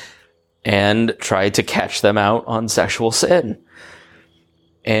everything and try to catch them out on sexual sin.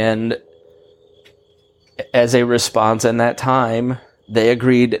 And as a response in that time, they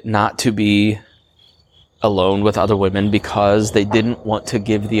agreed not to be alone with other women because they didn't want to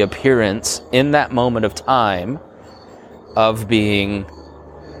give the appearance in that moment of time of being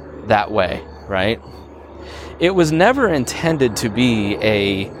that way, right? It was never intended to be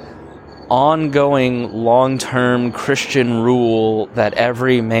a ongoing, long-term Christian rule that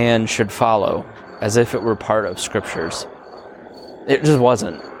every man should follow, as if it were part of scriptures. It just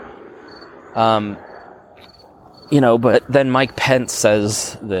wasn't. But then Mike Pence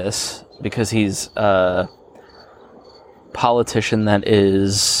says this because he's a politician that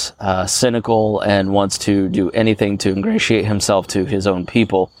is cynical and wants to do anything to ingratiate himself to his own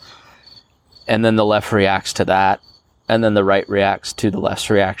people. And then the left reacts to that. And then the right reacts to the left's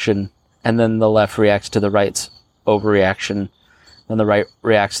reaction. And then the left reacts to the right's overreaction. Then the right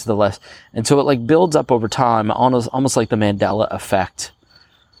reacts to the left. And so it builds up over time, almost like the Mandela effect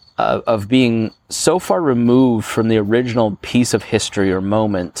of being so far removed from the original piece of history or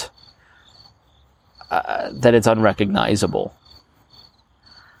moment that it's unrecognizable.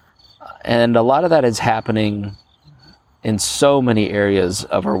 And a lot of that is happening in so many areas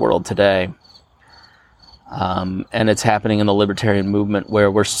of our world today. And it's happening in the libertarian movement, where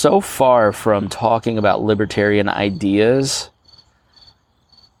we're so far from talking about libertarian ideas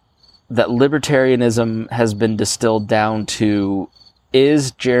that libertarianism has been distilled down to,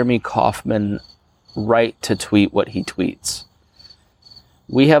 is Jeremy Kauffman right to tweet what he tweets?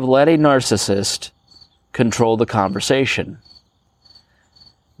 We have let a narcissist control the conversation.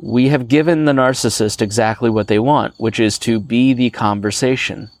 We have given the narcissist exactly what they want, which is to be the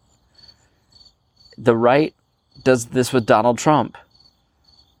conversation. The right does this with Donald Trump,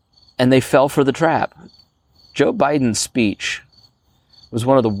 and they fell for the trap. Joe Biden's speech was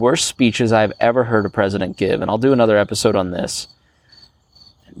one of the worst speeches I've ever heard a president give, and I'll do another episode on this.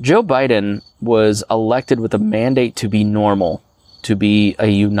 Joe Biden was elected with a mandate to be normal, to be a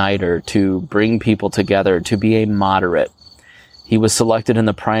uniter, to bring people together, to be a moderate. He was selected in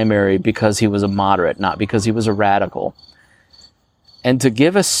the primary because he was a moderate, not because he was a radical. And to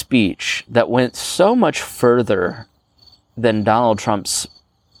give a speech that went so much further than Donald Trump's,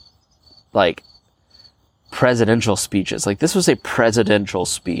 presidential speeches. This was a presidential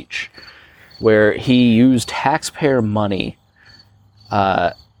speech where he used taxpayer money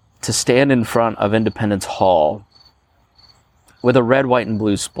to stand in front of Independence Hall with a red, white, and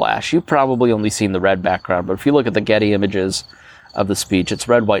blue splash. You've probably only seen the red background, but if you look at the Getty images of the speech, it's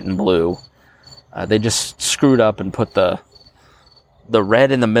red, white, and blue. They just screwed up and put the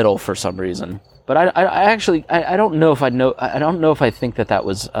red in the middle for some reason. But I don't know if I think that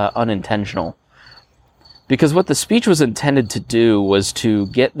was unintentional. Because what the speech was intended to do was to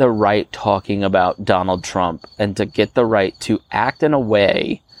get the right talking about Donald Trump and to get the right to act in a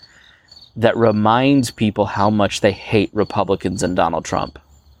way that reminds people how much they hate Republicans and Donald Trump.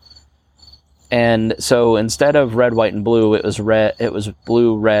 And so instead of red, white, and blue, it was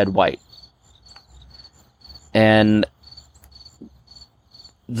blue, red, white. And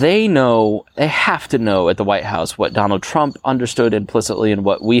they have to know at the White House what Donald Trump understood implicitly, and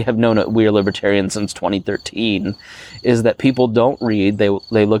what we have known at We Are Libertarians since 2013, is that people don't read, they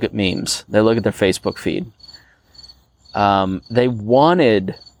look at memes. They look at their Facebook feed. They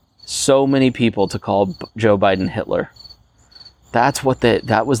wanted so many people to call Joe Biden Hitler. That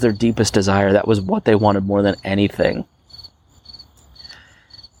was their deepest desire. That was what they wanted more than anything.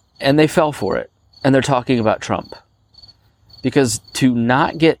 And they fell for it. And they're talking about Trump. Because to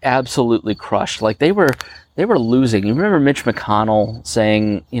not get absolutely crushed, they were losing. You remember Mitch McConnell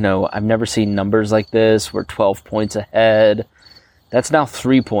saying, I've never seen numbers like this. We're 12 points ahead. That's now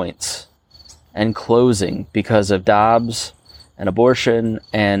 3 points and closing because of Dobbs and abortion,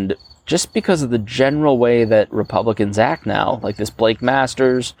 and just because of the general way that Republicans act now, like this Blake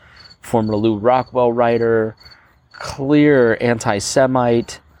Masters, former Lou Rockwell writer, clear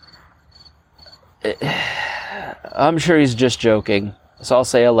anti-Semite. I'm sure he's just joking, so I'll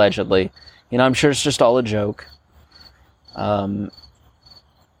say allegedly. I'm sure it's just all a joke. They're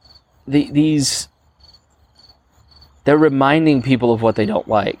reminding people of what they don't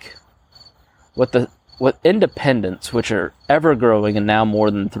like. What independents, which are ever growing and now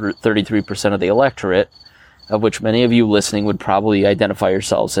more than 33% of the electorate, of which many of you listening would probably identify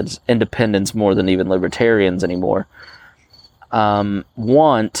yourselves as independents more than even libertarians anymore,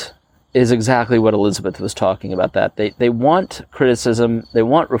 want is exactly what Elizabeth was talking about. That they want criticism, they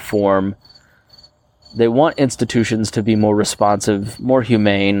want reform, they want institutions to be more responsive, more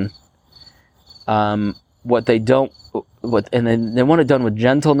humane. And they want it done with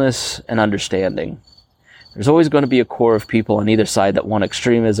gentleness and understanding. There's always going to be a core of people on either side that want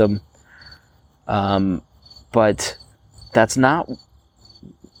extremism, but that's not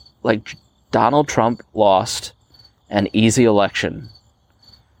like Donald Trump lost an easy election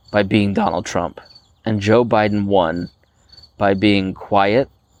by being Donald Trump, and Joe Biden won by being quiet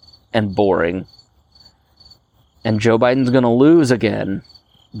and boring, and Joe Biden's going to lose again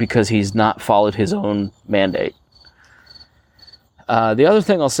because he's not followed his own mandate. The other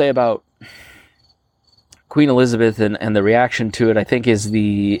thing I'll say about Queen Elizabeth and the reaction to it, I think,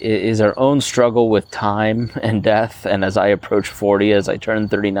 is our own struggle with time and death. And as I approach 40, as I turn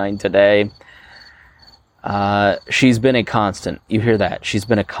 39 today, she's been a constant. You hear that? She's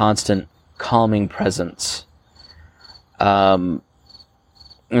been a constant calming presence. And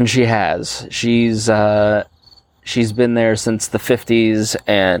she has. She's been there since the 50s,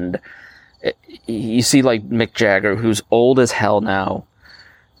 and you see like Mick Jagger, who's old as hell now,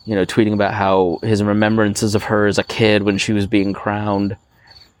 tweeting about how his remembrances of her as a kid when she was being crowned.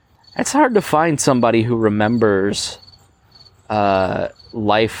 It's hard to find somebody who remembers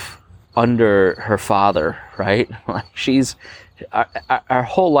life under her father, right? Like she's our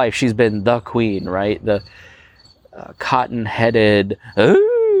whole life she's been the queen, right? The cotton-headed,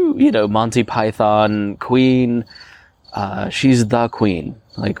 Monty Python queen. She's the queen.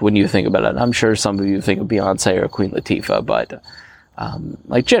 Like when you think about it, I'm sure some of you think of Beyonce or Queen Latifah, but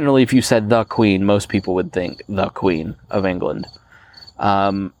generally, if you said the Queen, most people would think the Queen of England.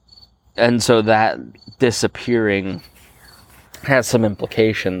 And so that disappearing has some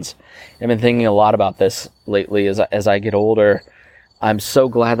implications. I've been thinking a lot about this lately as I get older. I'm so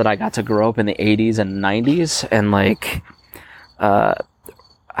glad that I got to grow up in the 80s and 90s, and my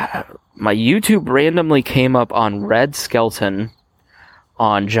YouTube randomly came up on Red Skelton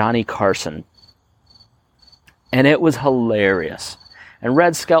on Johnny Carson, and it was hilarious. And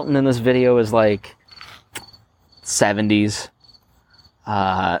Red Skelton in this video is like 70s,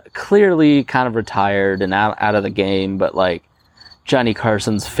 clearly kind of retired and out of the game, but like Johnny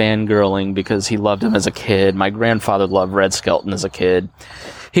Carson's fangirling because he loved him as a kid. My grandfather loved Red Skelton as a kid.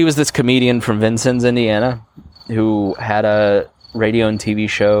 He was this comedian from Vincennes, Indiana, who had a radio and TV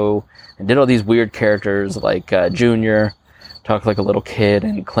show and did all these weird characters like Junior, talked like a little kid,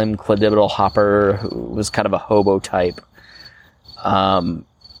 and Clem Cladibital Hopper, who was kind of a hobo type. And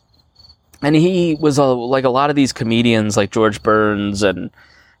he was like a lot of these comedians like George Burns and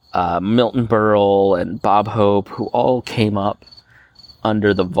Milton Berle and Bob Hope, who all came up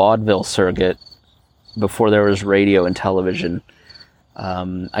under the vaudeville circuit before there was radio and television.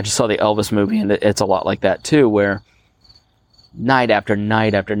 I just saw the Elvis movie, and it's a lot like that too, where night after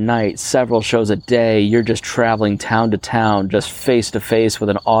night after night, several shows a day, you're just traveling town to town, just face to face with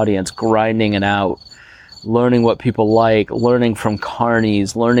an audience, grinding it out, learning what people like, learning from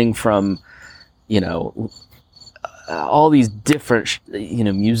carnies, learning from, all these different,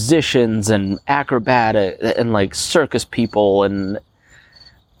 musicians and acrobatic and like circus people, and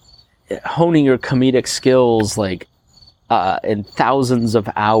honing your comedic skills, in thousands of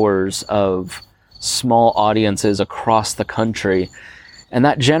hours of small audiences across the country. And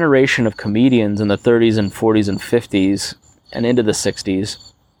that generation of comedians in the 30s and 40s and 50s and into the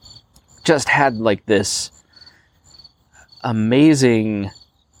 60s just had like this amazing,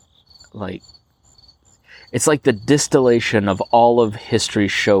 it's like the distillation of all of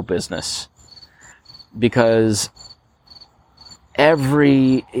history's show business, because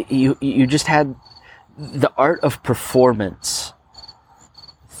you just had the art of performance,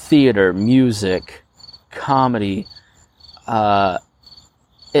 theater, music, comedy.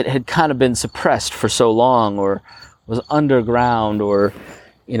 It had kind of been suppressed for so long, or was underground, or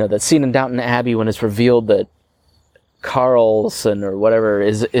that scene in Downton Abbey when it's revealed that Carlson or whatever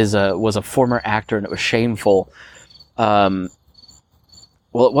was a former actor, and it was shameful. Well,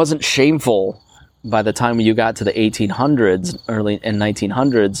 it wasn't shameful by the time you got to the 1800s, early in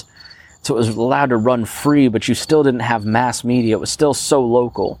 1900s. So it was allowed to run free, but you still didn't have mass media. It was still so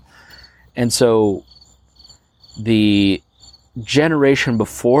local. And so the generation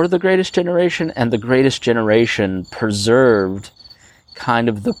before the Greatest Generation and the Greatest Generation preserved kind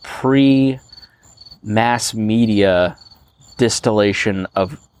of the pre-mass media distillation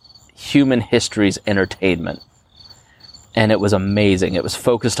of human history's entertainment. And it was amazing. It was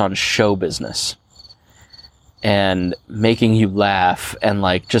focused on show business and making you laugh and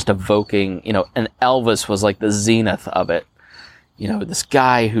like just evoking, and Elvis was like the zenith of it. This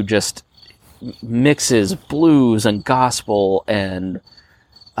guy who just mixes blues and gospel and,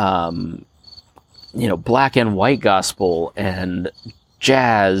 black and white gospel and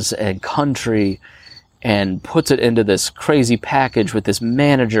jazz and country, and puts it into this crazy package with this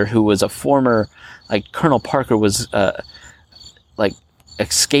manager who was a former, like Colonel Parker was,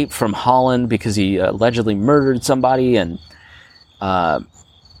 escaped from Holland because he allegedly murdered somebody, and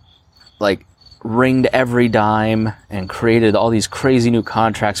ringed every dime and created all these crazy new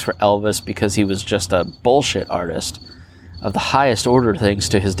contracts for Elvis because he was just a bullshit artist of the highest order, thanks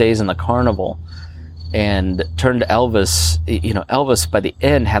to his days in the carnival. And turned Elvis, Elvis by the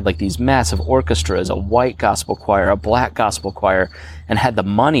end had like these massive orchestras, a white gospel choir, a black gospel choir, and had the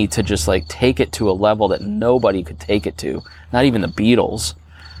money to just like take it to a level that nobody could take it to, not even the Beatles,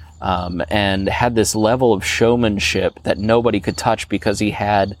 and had this level of showmanship that nobody could touch because he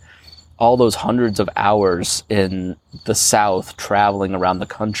had all those hundreds of hours in the South traveling around the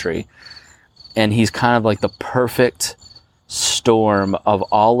country. And he's kind of like the perfect storm of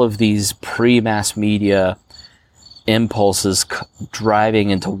all of these pre-mass media impulses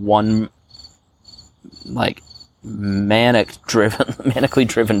driving into one like manically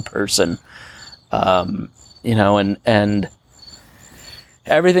driven person, and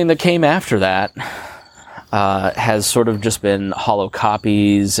everything that came after that has sort of just been hollow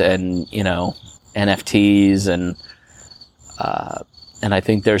copies and NFTs, and I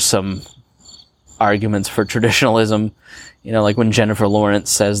think there's some arguments for traditionalism. Like when Jennifer Lawrence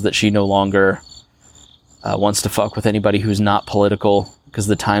says that she no longer wants to fuck with anybody who's not political because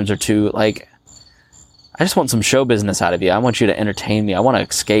the times are too, I just want some show business out of you. I want you to entertain me. I want to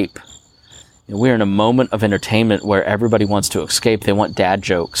escape. We're in a moment of entertainment where everybody wants to escape. They want dad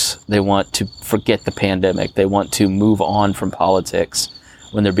jokes. They want to forget the pandemic. They want to move on from politics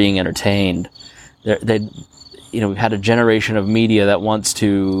when they're being entertained. We've had a generation of media that wants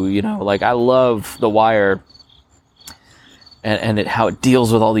to, I love The Wire, and how it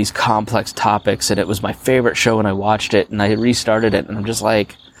deals with all these complex topics, and it was my favorite show when I watched it, and I restarted it, and I'm just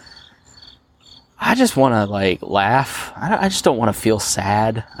like, I just want to laugh. I just don't want to feel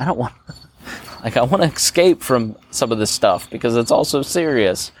sad. I don't want I want to escape from some of this stuff because it's all so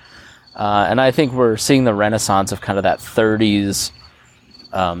serious. And I think we're seeing the renaissance of kind of that 30s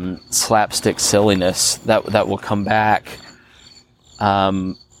slapstick silliness that will come back.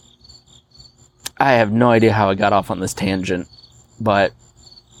 I have no idea how I got off on this tangent, but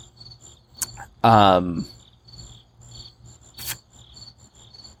I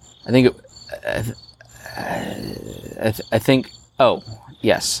think, oh,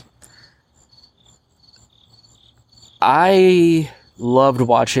 yes. I loved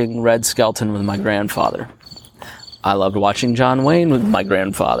watching Red Skelton with my grandfather. I loved watching John Wayne with my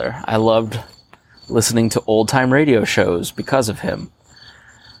grandfather. I loved listening to old-time radio shows because of him.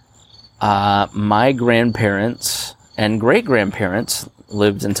 My grandparents and great-grandparents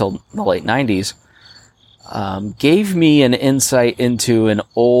lived until the late 90s, gave me an insight into an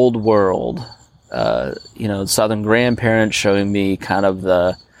old world. Southern grandparents showing me kind of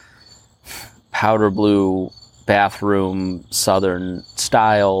the powder blue bathroom Southern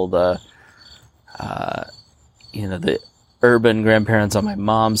style, the urban grandparents on my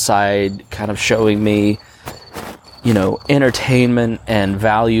mom's side kind of showing me, entertainment and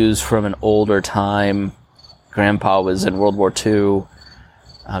values from an older time. Grandpa was in World War II,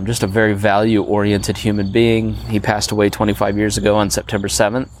 just a very value-oriented human being. He passed away 25 years ago on September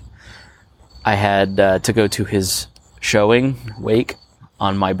 7th. I had to go to his wake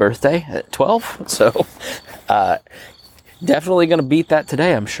on my birthday at 12, so definitely going to beat that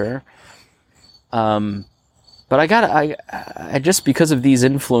today, I'm sure. But I just, because of these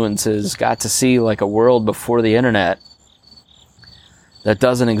influences, got to see a world before the internet that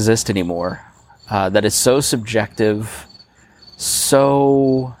doesn't exist anymore, that is so subjective,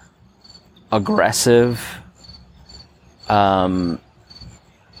 so aggressive,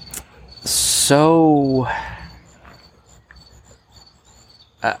 so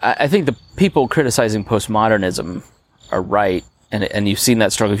I think the people criticizing postmodernism are right, and you've seen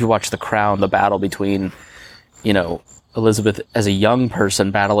that struggle. If you watch The Crown, the battle between, Elizabeth as a young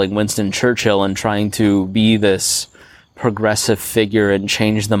person battling Winston Churchill and trying to be this progressive figure and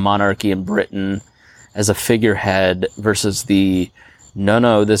change the monarchy in Britain as a figurehead versus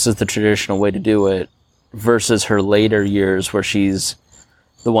no, this is the traditional way to do it, versus her later years where she's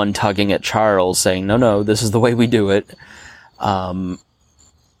the one tugging at Charles saying, no, this is the way we do it. I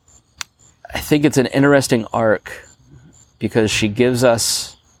think it's an interesting arc because she gives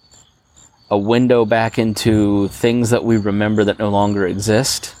us a window back into things that we remember that no longer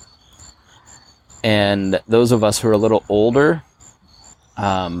exist. And those of us who are a little older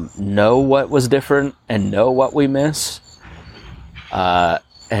know what was different and know what we miss,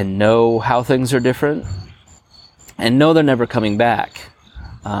 and know how things are different, and know they're never coming back.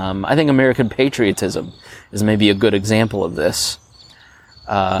 I think American patriotism is maybe a good example of this.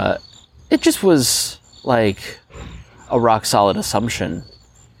 It just was like a rock-solid assumption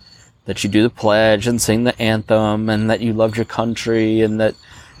that you do the pledge and sing the anthem and that you loved your country and that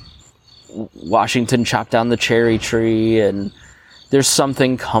Washington chopped down the cherry tree, and there's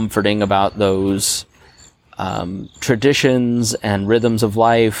something comforting about those traditions and rhythms of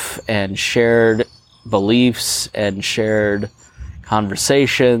life and shared beliefs and shared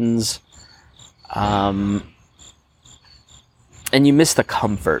conversations, and you miss the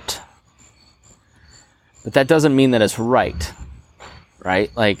comfort. But that doesn't mean that it's right?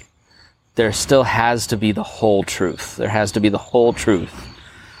 Like, there still has to be the whole truth. There has to be the whole truth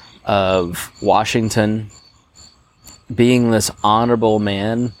of Washington being this honorable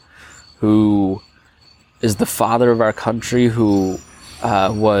man who is the father of our country, who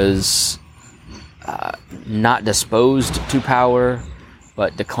was not disposed to power,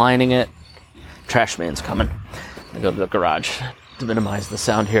 but declining it. Trash man's coming. I go to the garage to minimize the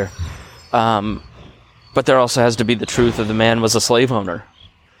sound here. But there also has to be the truth of the man was a slave owner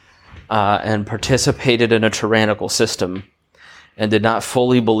and participated in a tyrannical system and did not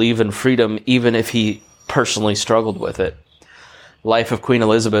fully believe in freedom, even if he personally struggled with it. Life of Queen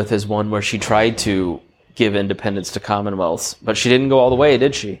Elizabeth is one where she tried to give independence to commonwealths, but she didn't go all the way,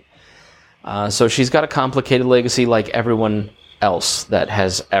 did she? So she's got a complicated legacy like everyone else that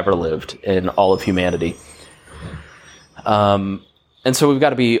has ever lived in all of humanity. And so we've got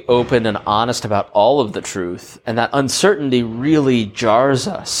to be open and honest about all of the truth, and that uncertainty really jars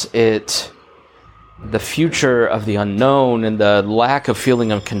us. The future of the unknown and the lack of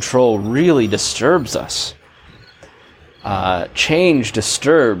feeling of control really disturbs us. Change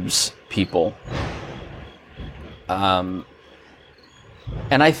disturbs people. And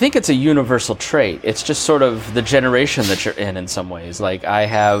I think it's a universal trait. It's just sort of the generation that you're in some ways. Like, I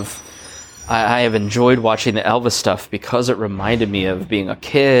have enjoyed watching the Elvis stuff because it reminded me of being a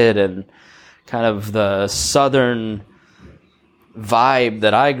kid and kind of the Southern vibe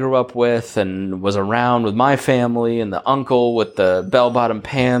that I grew up with and was around with my family, and the uncle with the bell-bottom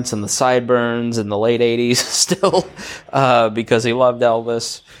pants and the sideburns in the late 80s still, because he loved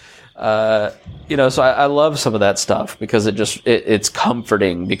Elvis. So I love some of that stuff because it's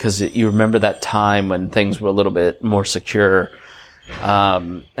comforting because you remember that time when things were a little bit more secure.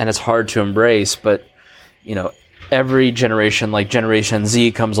 And it's hard to embrace, but, every generation, like Generation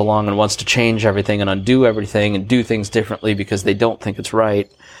Z, comes along and wants to change everything and undo everything and do things differently because they don't think it's right.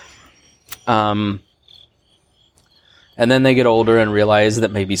 And then they get older and realize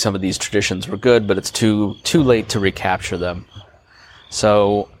that maybe some of these traditions were good, but it's too late to recapture them.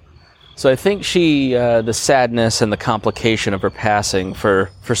 So I think the sadness and the complication of her passing for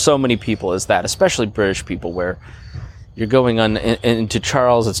so many people is that, especially British people, where you're going into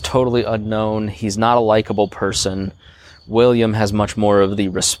Charles, it's totally unknown. He's not a likable person. William has much more of the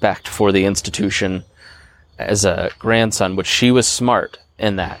respect for the institution as a grandson, which she was smart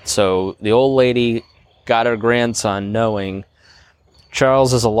in that. So the old lady got her grandson knowing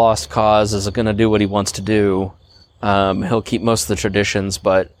Charles is a lost cause, is going to do what he wants to do. He'll keep most of the traditions,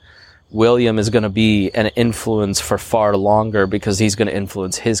 but William is going to be an influence for far longer because he's going to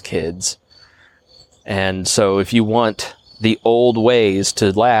influence his kids. And so if you want the old ways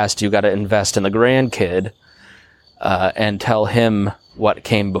to last, you got to invest in the grandkid and tell him what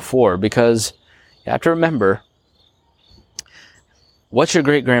came before. Because you have to remember, what's your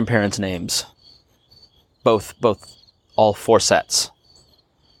great-grandparents' names? Both, all four sets.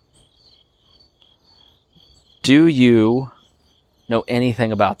 Do you know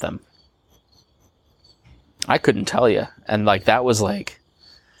anything about them? I couldn't tell you. And that was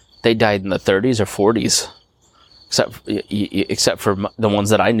they died in the 30s or 40s, except for the ones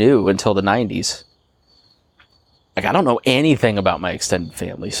that I knew until the 90s. like, I don't know anything about my extended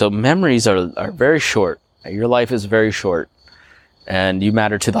family. So memories are very short. Your life is very short. And you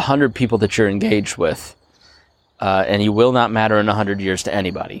matter to the 100 people that you're engaged with. And you will not matter in 100 years to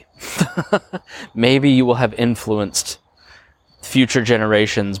anybody. Maybe you will have influenced future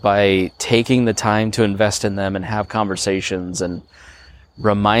generations by taking the time to invest in them and have conversations and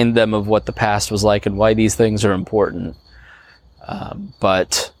remind them of what the past was like and why these things are important.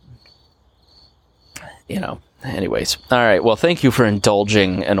 But, anyways. All right. Well, thank you for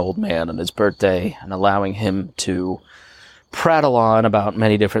indulging an old man on his birthday and allowing him to prattle on about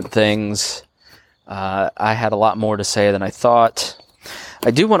many different things. I had a lot more to say than I thought.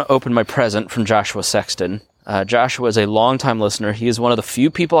 I do want to open my present from Joshua Sexton. Joshua is a longtime listener. He is one of the few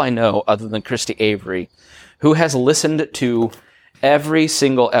people I know, other than Christy Avery, who has listened to every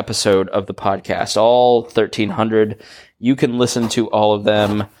single episode of the podcast, all 1,300. You can listen to all of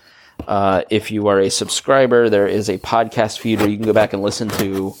them. If you are a subscriber, there is a podcast feed where you can go back and listen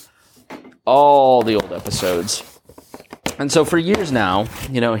to all the old episodes. And so for years now,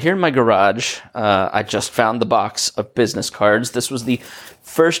 here in my garage, I just found the box of business cards. This was the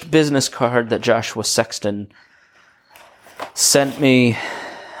first business card that Joshua Sexton sent me.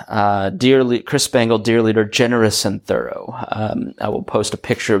 Chris Spangle, dear leader, generous and thorough. I will post a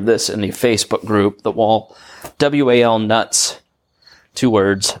picture of this in the Facebook group, the WAL Nuts, 2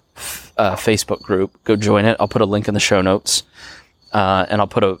 words, Facebook group. Go join it. I'll put a link in the show notes. And I'll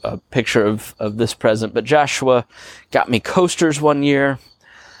put a picture of this present. But Joshua got me coasters one year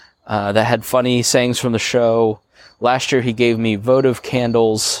that had funny sayings from the show. Last year he gave me votive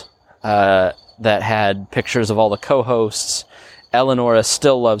candles that had pictures of all the co-hosts. Eleonora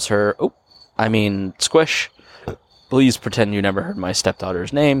still loves her. Squish. Please pretend you never heard my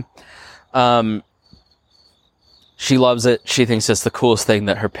stepdaughter's name. She loves it. She thinks it's the coolest thing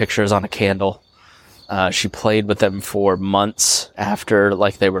that her picture is on a candle. She played with them for months after,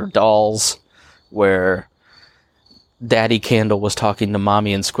 like they were dolls, where Daddy Candle was talking to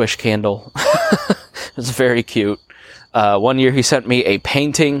Mommy and Squish Candle. It was very cute. One year he sent me a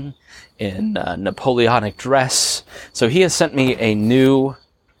painting in Napoleonic dress. So he has sent me a new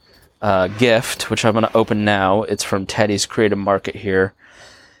gift, which I'm going to open now. It's from Teddy's Creative Market here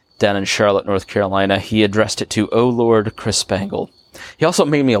down in Charlotte, North Carolina. He addressed it to, "Oh Lord, Chris Spangle." He also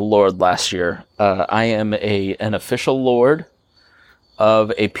made me a lord last year. I am an official lord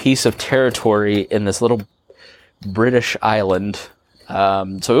of a piece of territory in this little British island.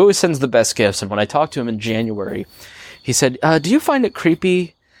 So he always sends the best gifts. And when I talked to him in January, he said, do you find it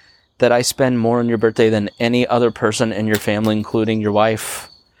creepy that I spend more on your birthday than any other person in your family, including your wife?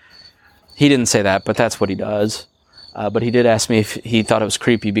 He didn't say that, but that's what he does. But he did ask me if he thought it was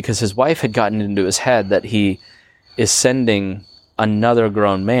creepy because his wife had gotten into his head that he is sending another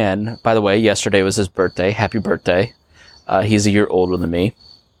grown man. By the way, yesterday was his birthday. Happy birthday. He's a year older than me.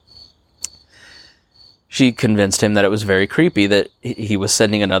 She convinced him that it was very creepy that he was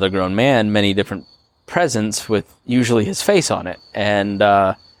sending another grown man many different presents with usually his face on it. And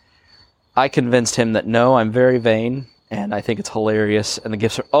I convinced him that no, I'm very vain, and I think it's hilarious, and the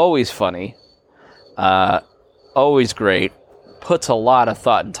gifts are always funny, always great, puts a lot of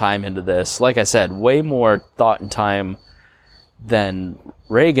thought and time into this. Like I said, way more thought and time than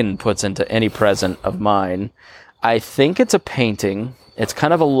Reagan puts into any present of mine. I think it's a painting. It's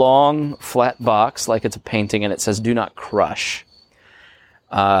kind of a long, flat box, like it's a painting, and it says, "Do not crush."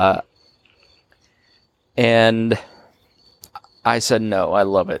 And I said, no, I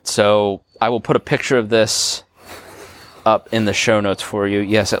love it. So I will put a picture of this up in the show notes for you.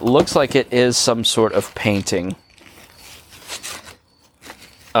 Yes, it looks like it is some sort of painting.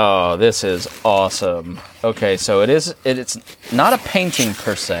 Oh, this is awesome. Okay, so it's not a painting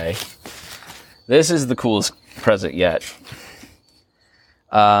per se. This is the coolest present yet.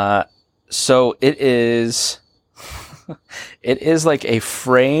 So it is like a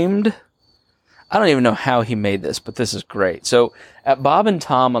framed, I don't even know how he made this, but this is great. So at Bob and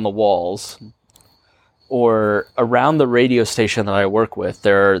Tom on the walls, or around the radio station that I work with,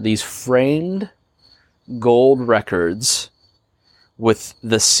 there are these framed gold records with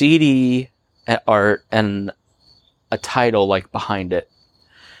the CD art and a title like behind it.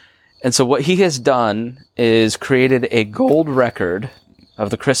 And so what he has done is created a gold record of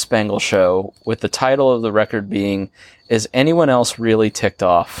the Chris Spangle Show with the title of the record being, "Is Anyone Else Really Ticked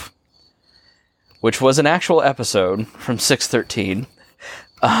Off?" Which was an actual episode from 613,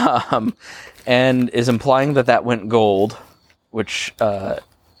 and is implying that went gold, which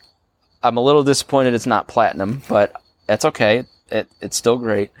I'm a little disappointed it's not platinum, but that's okay. It's still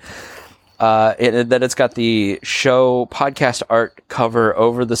great. That it's got the show podcast art cover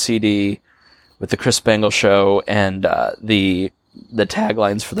over the CD with the Chris Spangle Show and the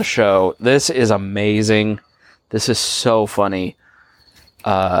taglines for the show. This is amazing. This is so funny.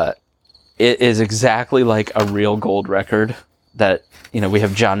 It is exactly like a real gold record that, we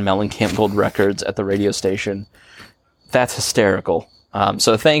have John Mellencamp Gold Records at the radio station. That's hysterical.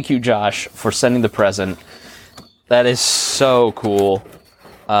 So thank you, Josh, for sending the present. That is so cool.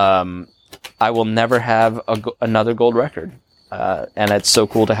 I will never have another gold record. And it's so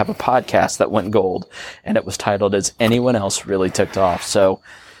cool to have a podcast that went gold. And it was titled Is Anyone Else Really Ticked Off? So,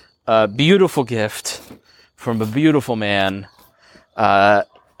 beautiful gift from a beautiful man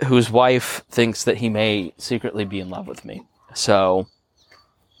whose wife thinks that he may secretly be in love with me. So,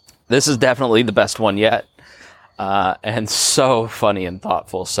 this is definitely the best one yet. And so funny and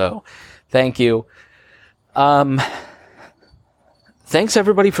thoughtful. So, thank you. Thanks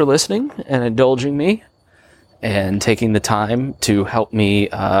everybody for listening and indulging me and taking the time to help me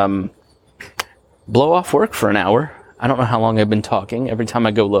blow off work for an hour. I don't know how long I've been talking. Every time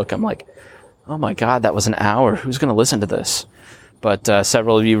I go look, I'm like, oh my God, that was an hour. Who's going to listen to this? But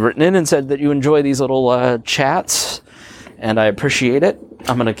several of you have written in and said that you enjoy these little chats, and I appreciate it.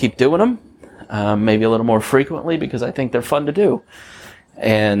 I'm going to keep doing them, maybe a little more frequently, because I think they're fun to do.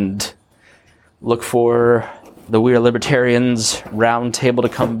 And look for the We Are Libertarians roundtable to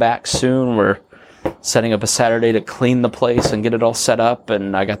come back soon. We're setting up a Saturday to clean the place and get it all set up,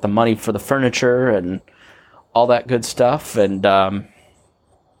 and I got the money for the furniture and all that good stuff. And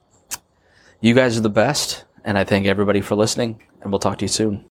you guys are the best, and I thank everybody for listening, and we'll talk to you soon.